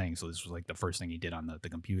his thing. So this was like the first thing he did on the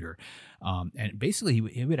computer, and basically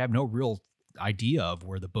he would have no real idea of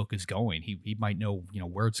where the book is going. He might know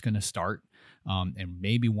where it's going to start, and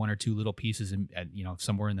maybe one or two little pieces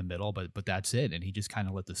somewhere in the middle, but that's it. And he just kind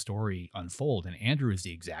of let the story unfold. And Andrew is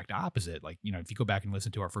the exact opposite. Like if you go back and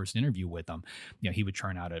listen to our first interview with him, he would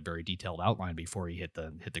churn out a very detailed outline before he hit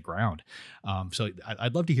the ground. So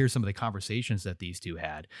I'd love to hear some of the conversations that these two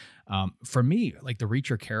had. For me, like the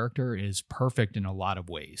Reacher character is perfect in a lot of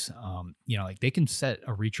ways. Like they can set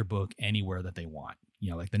a Reacher book anywhere that they want.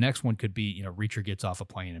 Like the next one could be, Reacher gets off a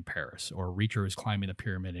plane in Paris, or Reacher is climbing the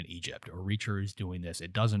pyramid in Egypt, or Reacher is doing this.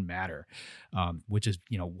 It doesn't matter, which is,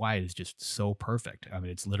 why it is just so perfect. I mean,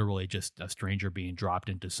 it's literally just a stranger being dropped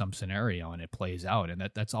into some scenario and it plays out. And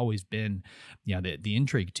that's always been, the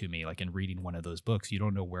intrigue to me, like in reading one of those books. You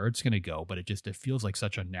don't know where it's going to go, but it feels like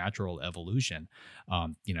such a natural evolution.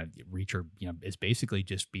 Reacher, is basically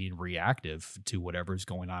just being reactive to whatever's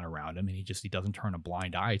going on around him. And he doesn't turn a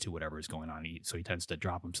blind eye to whatever is going on. So he tends to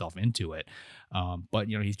drop himself into it. But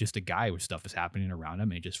he's just a guy where stuff is happening around him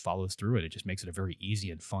and he just follows through it. It just makes it a very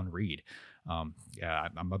easy and fun read. I'm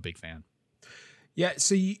a big fan. Yeah.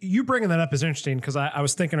 So you bringing that up is interesting because I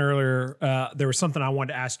was thinking earlier, there was something I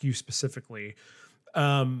wanted to ask you specifically.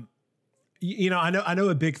 I know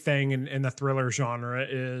a big thing in the thriller genre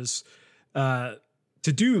is, to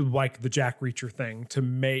do like the Jack Reacher thing, to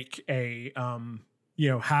make a,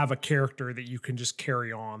 have a character that you can just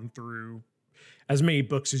carry on through as many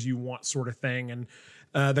books as you want, sort of thing. And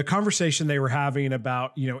the conversation they were having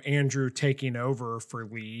about, Andrew taking over for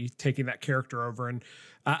Lee, taking that character over. And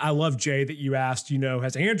I love, Jay, that you asked,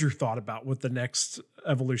 has Andrew thought about what the next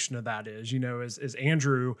evolution of that is? Is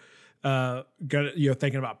Andrew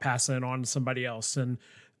thinking about passing it on to somebody else? And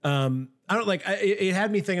it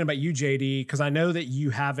had me thinking about you, JD, because I know that you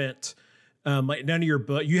haven't, like none of your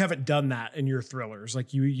book, you haven't done that in your thrillers.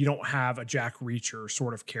 Like you don't have a Jack Reacher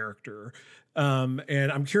sort of character.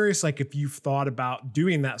 And I'm curious, like if you've thought about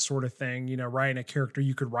doing that sort of thing, writing a character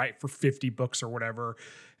you could write for 50 books or whatever.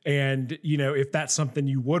 And, if that's something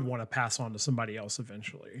you would want to pass on to somebody else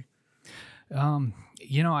eventually.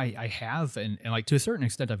 I have, and like to a certain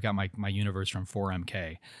extent, I've got my universe from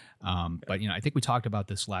 4MK. But I think we talked about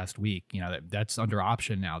this last week. That's under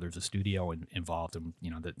option now. There's a studio involved, and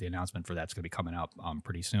the announcement for that's going to be coming out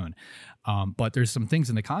pretty soon. But there's some things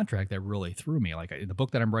in the contract that really threw me. Like in the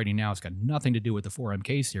book that I'm writing now, it's got nothing to do with the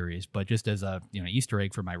 4MK series, but just as a Easter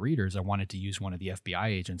egg for my readers, I wanted to use one of the FBI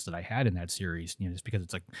agents that I had in that series. Just because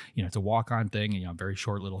it's like it's a walk-on thing, and very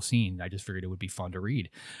short little scene. I just figured it would be fun to read.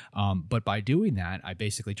 But by doing that, I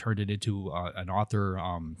basically turned it into an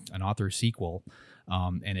author sequel.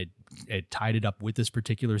 And it tied it up with this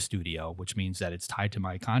particular studio, which means that it's tied to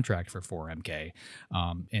my contract for 4MK.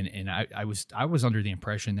 And I was under the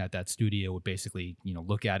impression that studio would basically,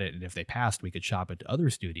 look at it, and if they passed, we could shop it to other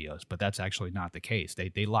studios, but that's actually not the case.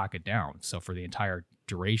 They lock it down. So for the entire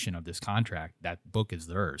duration of this contract, that book is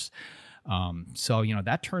theirs. So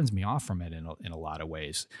that turns me off from it in a lot of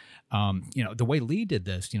ways. The way Lee did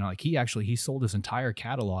this, like he sold his entire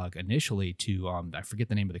catalog initially to I forget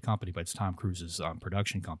the name of the company, but it's Tom Cruise's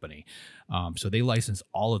production company. So they licensed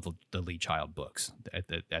all of the Lee Child books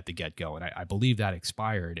at the get go, and I believe that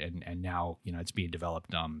expired, and now it's being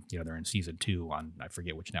developed. They're in season 2 on, I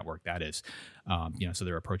forget which network that is. So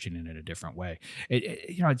they're approaching it in a different way.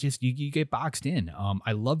 You get boxed in.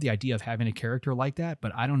 I love the idea of having a character like that,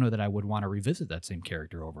 but I don't know that I would want to revisit that same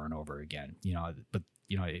character over and over again. But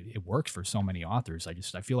it works for so many authors.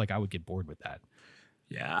 I feel like I would get bored with that.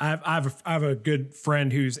 Yeah, I have a good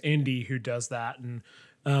friend who's indie who does that, and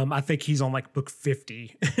I think he's on like book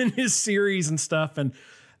 50 in his series and stuff. And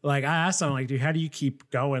like I asked him, like, dude, how do you keep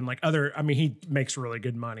going? Like he makes really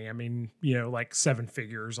good money. I mean, like 7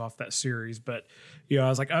 figures off that series. But, I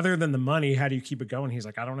was like, other than the money, how do you keep it going? He's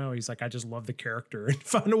like, I don't know. He's like, I just love the character and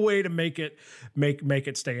find a way to make it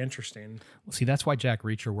stay interesting. Well, see, that's why Jack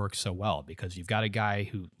Reacher works so well, because you've got a guy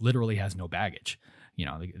who literally has no baggage.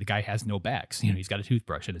 The guy has no bags. He's got a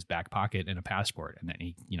toothbrush in his back pocket and a passport. And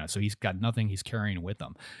then so he's got nothing he's carrying with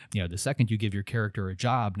him. The second you give your character a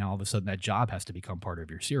job, now all of a sudden that job has to become part of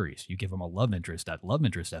your series. You give him a love interest, that love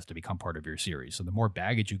interest has to become part of your series. So the more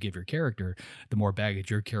baggage you give your character, the more baggage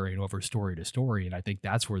you're carrying over story to story. And I think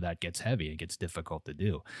that's where that gets heavy. It gets difficult to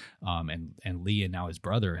do. And Lee and now his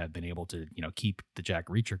brother have been able to, keep the Jack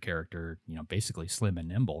Reacher character, basically slim and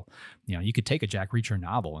nimble. You could take a Jack Reacher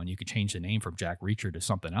novel and you could change the name from Jack Reacher to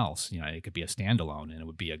something else. It could be a standalone and it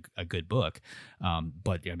would be a good book.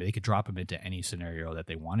 But they could drop him into any scenario that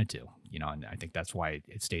they wanted to, and I think that's why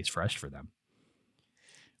it stays fresh for them.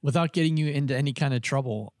 Without getting you into any kind of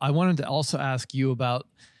trouble, I wanted to also ask you about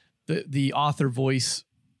the author voice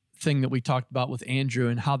thing that we talked about with Andrew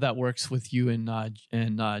and how that works with you and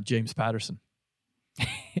James Patterson.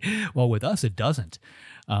 Well, with us, it doesn't.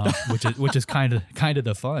 Which is kind of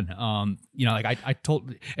the fun. I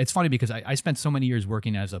told, it's funny because I spent so many years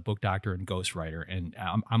working as a book doctor and ghostwriter, and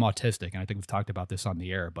I'm autistic, and I think we've talked about this on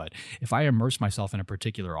the air. But if I immerse myself in a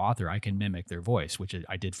particular author, I can mimic their voice, which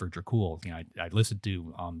I did for Dracul. I listened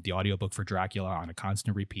to the audiobook for Dracula on a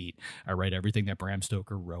constant repeat. I read everything that Bram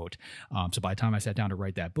Stoker wrote. So by the time I sat down to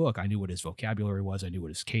write that book, I knew what his vocabulary was, I knew what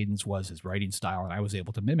his cadence was, his writing style, and I was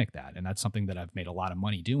able to mimic that. And that's something that I've made a lot of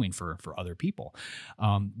money doing for other people.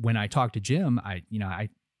 When I talked to Jim, I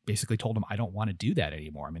basically told him I don't want to do that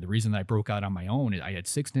anymore. I mean, the reason that I broke out on my own is I had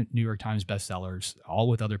 6 New York Times bestsellers, all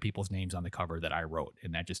with other people's names on the cover that I wrote,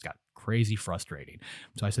 and that just got crazy frustrating.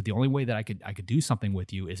 So I said, the only way that I could do something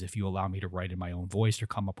with you is if you allow me to write in my own voice or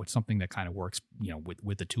come up with something that kind of works,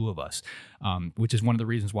 with the two of us, which is one of the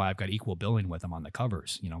reasons why I've got equal billing with them on the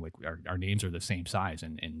covers. Like our names are the same size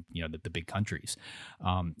in the big countries.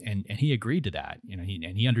 And he agreed to that,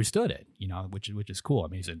 he understood it, which is cool. I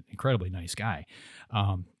mean, he's an incredibly nice guy.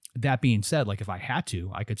 That being said, like if I had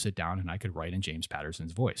to, I could sit down and I could write in James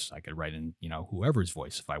Patterson's voice. I could write in, whoever's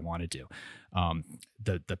voice if I wanted to.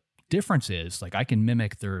 The difference is, like, I can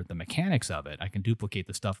mimic the mechanics of it. I can duplicate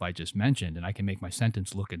the stuff I just mentioned, and I can make my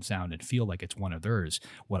sentence look and sound and feel like it's one of theirs.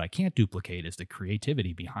 What I can't duplicate is the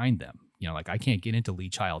creativity behind them. Like I can't get into Lee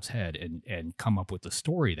Child's head and come up with the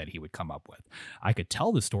story that he would come up with. I could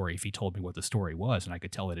tell the story if he told me what the story was, and I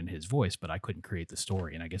could tell it in his voice, but I couldn't create the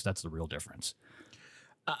story. And I guess that's the real difference.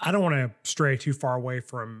 I don't want to stray too far away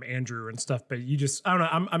from Andrew and stuff, but I don't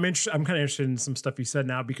know. I'm interested. I'm kind of interested in some stuff you said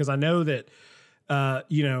now, because I know that,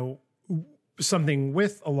 something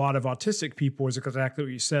with a lot of autistic people is exactly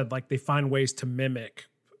what you said. Like they find ways to mimic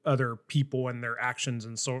other people and their actions,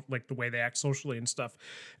 and so like the way they act socially and stuff.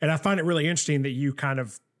 And I find it really interesting that you kind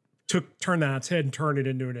of turned that on its head and turned it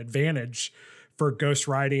into an advantage for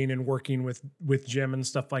ghostwriting and working with Jim and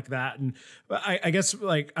stuff like that. And I guess,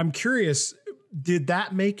 like, I'm curious, did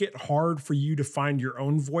that make it hard for you to find your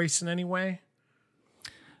own voice in any way?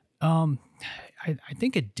 I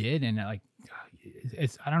think it did. And I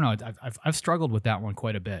don't know. I've struggled with that one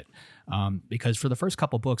quite a bit. Because for the first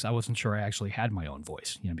couple books, I wasn't sure I actually had my own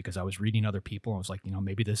voice, because I was reading other people. I was like,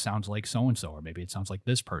 maybe this sounds like so-and-so, or maybe it sounds like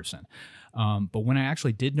this person. But when I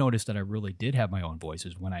actually did notice that I really did have my own voice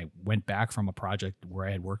is when I went back from a project where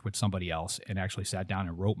I had worked with somebody else and actually sat down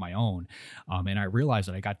and wrote my own. And I realized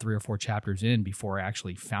that I got 3 or 4 chapters in before I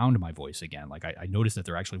actually found my voice again. Like I noticed that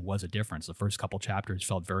there actually was a difference. The first couple chapters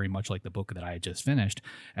felt very much like the book that I had just finished.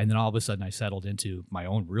 And then all of a sudden I settled into my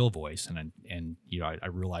own real voice, and I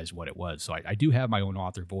realized what it was. So I do have my own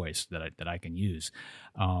author voice that I can use.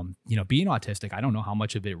 Being autistic, I don't know how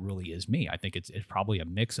much of it really is me. I think it's probably a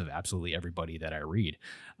mix of absolutely everybody that I read.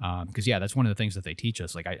 Because that's one of the things that they teach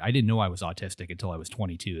us. Like I didn't know I was autistic until I was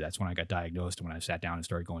 22. That's when I got diagnosed, and when I sat down and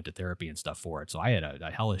started going to therapy and stuff for it. So I had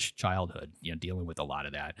a hellish childhood, dealing with a lot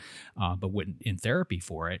of that. But when in therapy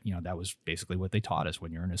for it, that was basically what they taught us.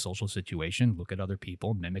 When you're in a social situation, look at other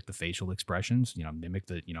people, mimic the facial expressions, mimic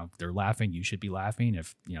the, if they're laughing, you should be laughing.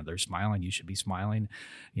 If, they're smiling, you should be smiling.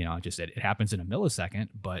 It happens in a millisecond,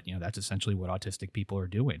 but that's essentially what autistic people are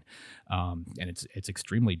doing. And it's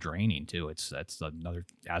extremely draining too. That's another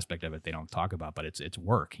aspect of it they don't talk about, but it's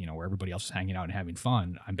work, where everybody else is hanging out and having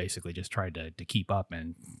fun. I'm basically just trying to keep up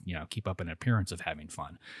and, keep up an appearance of having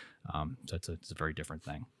fun. So it's a very different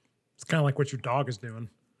thing. It's kind of like what your dog is doing.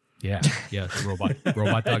 Yeah, it's a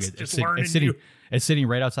robot dog. It's sitting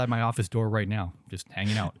right outside my office door right now, just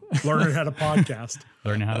hanging out. Learning how to podcast.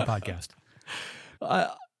 Learning how to podcast.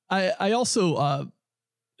 I also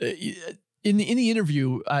in the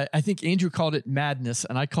interview, I think Andrew called it madness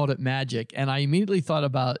and I called it magic. And I immediately thought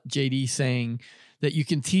about JD saying that you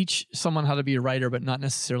can teach someone how to be a writer, but not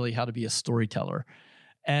necessarily how to be a storyteller.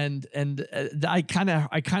 And I kind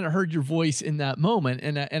of heard your voice in that moment.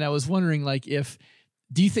 And I was wondering, like,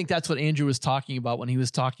 do you think that's what Andrew was talking about when he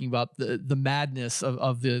was talking about the madness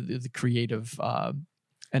of the creative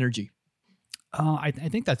energy? I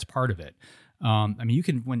think that's part of it. I mean, you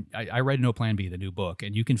can, when I read No Plan B, the new book,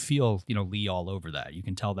 and you can feel, Lee all over that. You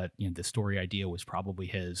can tell that, the story idea was probably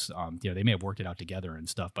his. They may have worked it out together and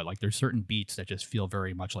stuff, but like there's certain beats that just feel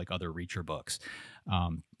very much like other Reacher books.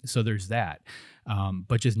 So there's that.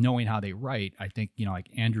 But just knowing how they write, I think, like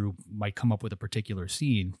Andrew might come up with a particular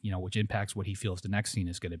scene, which impacts what he feels the next scene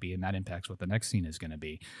is going to be, and that impacts what the next scene is going to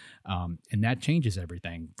be. And that changes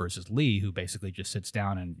everything versus Lee, who basically just sits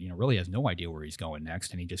down and, really has no idea where he's going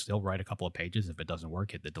next. And he'll write a couple of pages. If it doesn't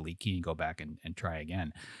work, hit the delete key and go back and try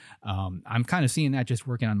again. I'm kind of seeing that just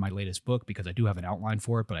working on my latest book because I do have an outline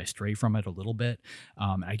for it, but I stray from it a little bit.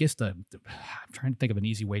 I guess I'm trying to think of an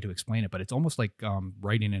easy way to explain it, but it's almost like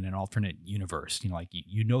writing in an alternate universe. Like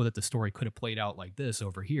that the story could have played out like this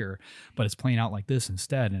over here, but it's playing out like this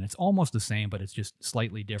instead, and it's almost the same, but it's just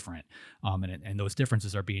slightly different. And those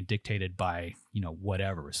differences are being dictated by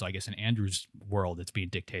whatever. So I guess in Andrew's world, it's being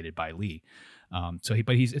dictated by Lee.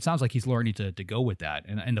 It sounds like he's learning to go with that.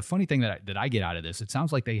 And the funny thing that I get out of this, it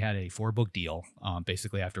sounds like they had a 4-book deal.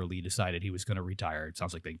 Basically after Lee decided he was going to retire, it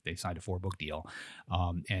sounds like they signed a 4-book deal.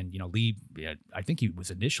 Lee, I think he was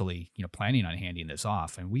initially, planning on handing this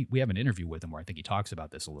off. And we have an interview with him where I think he talks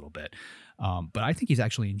about this a little bit. But I think he's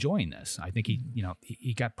actually enjoying this. I think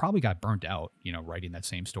he probably got burnt out, writing that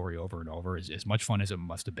same story over and over. As much fun as it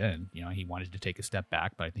must have been, he wanted to take a step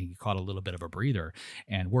back, but I think he caught a little bit of a breather,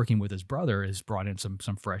 and working with his brother has brought in some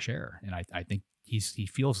fresh air. And I think he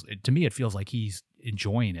feels, to me, it feels like he's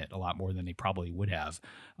enjoying it a lot more than he probably would have.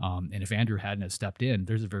 And if Andrew hadn't have stepped in,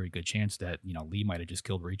 there's a very good chance that, Lee might have just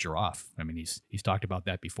killed Reacher off. I mean, he's talked about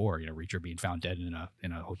that before, Reacher being found dead in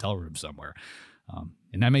a hotel room somewhere.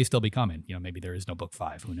 And that may still be coming. Maybe there is no book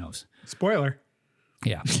 5, who knows? Spoiler.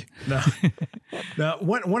 Yeah. No.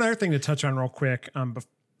 One other thing to touch on real quick,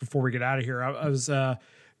 before we get out of here, I was, when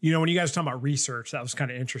you guys were talking about research, that was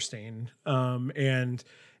kind of interesting. And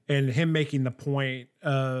him making the point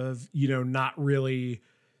of, not really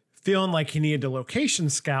feeling like he needed to location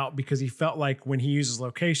scout because he felt like when he uses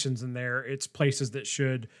locations in there, it's places that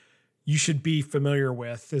you should be familiar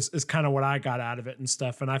with is kind of what I got out of it and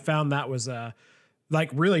stuff. And I found that was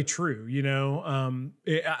really true,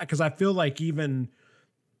 because I feel like even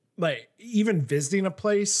visiting a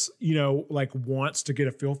place, wants to get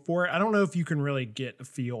a feel for it. I don't know if you can really get a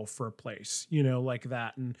feel for a place, like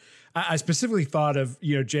that. And I specifically thought of,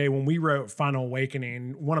 Jay, when we wrote Final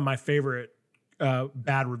Awakening, one of my favorite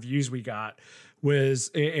bad reviews we got was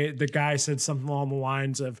the guy said something along the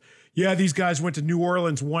lines of, yeah, these guys went to New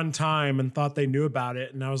Orleans one time and thought they knew about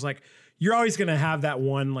it. And I was like, you're always going to have that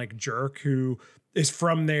one jerk who is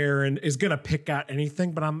from there and is going to pick out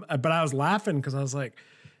anything. But I was laughing because I was like,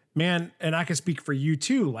 man, and I can speak for you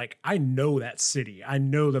too. Like, I know that city. I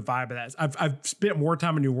know the vibe of that. I've spent more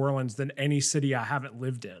time in New Orleans than any city I haven't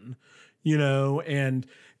lived in,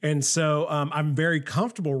 and so I'm very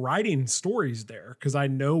comfortable writing stories there because I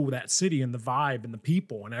know that city and the vibe and the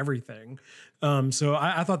people and everything. So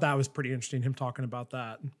I thought that was pretty interesting, him talking about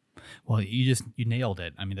that. Well, you nailed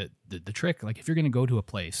it. I mean, the trick, like if you're going to go to a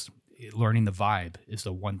place, learning the vibe is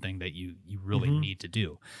the one thing that you really need to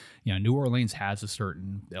do. New Orleans has a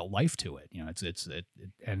certain life to it.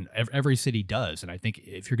 And every city does. And I think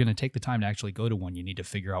if you're going to take the time to actually go to one, you need to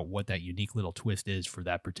figure out what that unique little twist is for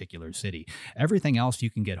that particular city. Everything else you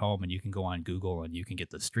can get home and you can go on Google and you can get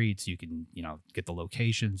the streets, you can, get the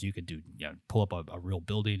locations, you can do, pull up a real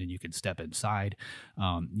building and you can step inside,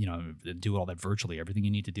 do all that virtually. Everything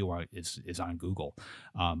you need to do is on Google.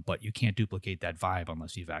 But you can't duplicate that vibe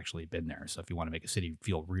unless you've actually been there. So if you want to make a city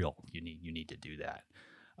feel real, you need to do that.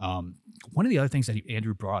 One of the other things that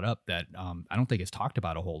Andrew brought up that I don't think is talked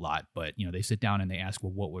about a whole lot, but they sit down and they ask,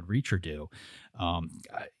 well, what would Reacher do?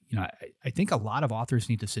 I think a lot of authors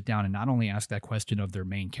need to sit down and not only ask that question of their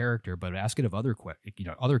main character, but ask it of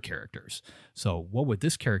other characters. So what would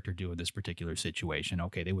this character do in this particular situation?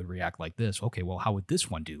 Okay, they would react like this. Okay, well, how would this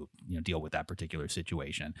one deal with that particular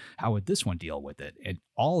situation? How would this one deal with it? And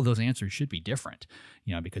all of those answers should be different,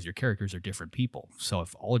 because your characters are different people. So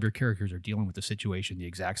if all of your characters are dealing with the situation the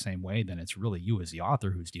exact same way, then it's really you as the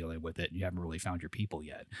author who's dealing with it, and you haven't really found your people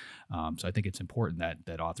yet. So I think it's important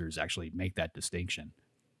that authors actually make that distinction.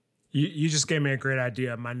 You just gave me a great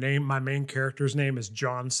idea. My main character's name is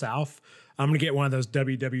John South. I'm gonna get one of those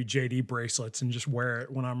WWJD bracelets and just wear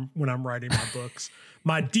it when I'm writing my books,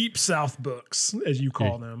 my Deep South books, as you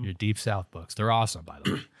call them. Your Deep South books. They're awesome, by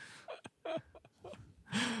the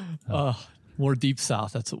way. More Deep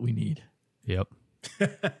South. That's what we need. Yep.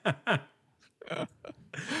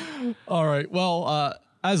 All right. Well,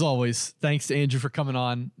 as always, thanks to Andrew for coming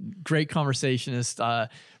on. Great conversationist,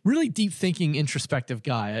 really deep thinking, introspective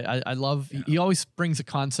guy. I love, he always brings a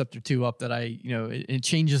concept or two up that it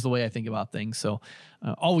changes the way I think about things. So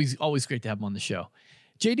always great to have him on the show.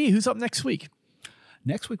 JD, who's up next week?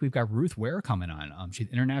 Next week, we've got Ruth Ware coming on. She's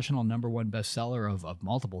international #1 bestseller of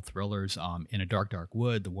multiple thrillers, In a Dark, Dark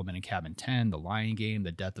Wood, The Woman in Cabin 10, The Lion Game,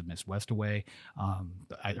 The Death of Miss Westaway.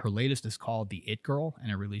 Her latest is called The It Girl,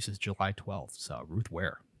 and it releases July 12th. So Ruth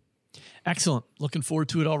Ware. Excellent. Looking forward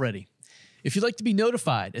to it already. If you'd like to be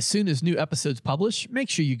notified as soon as new episodes publish, make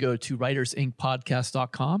sure you go to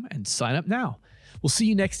writersincpodcast.com and sign up now. We'll see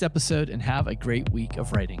you next episode and have a great week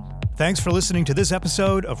of writing. Thanks for listening to this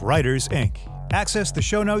episode of Writers Inc. Access the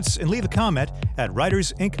show notes and leave a comment at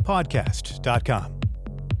writersincpodcast.com.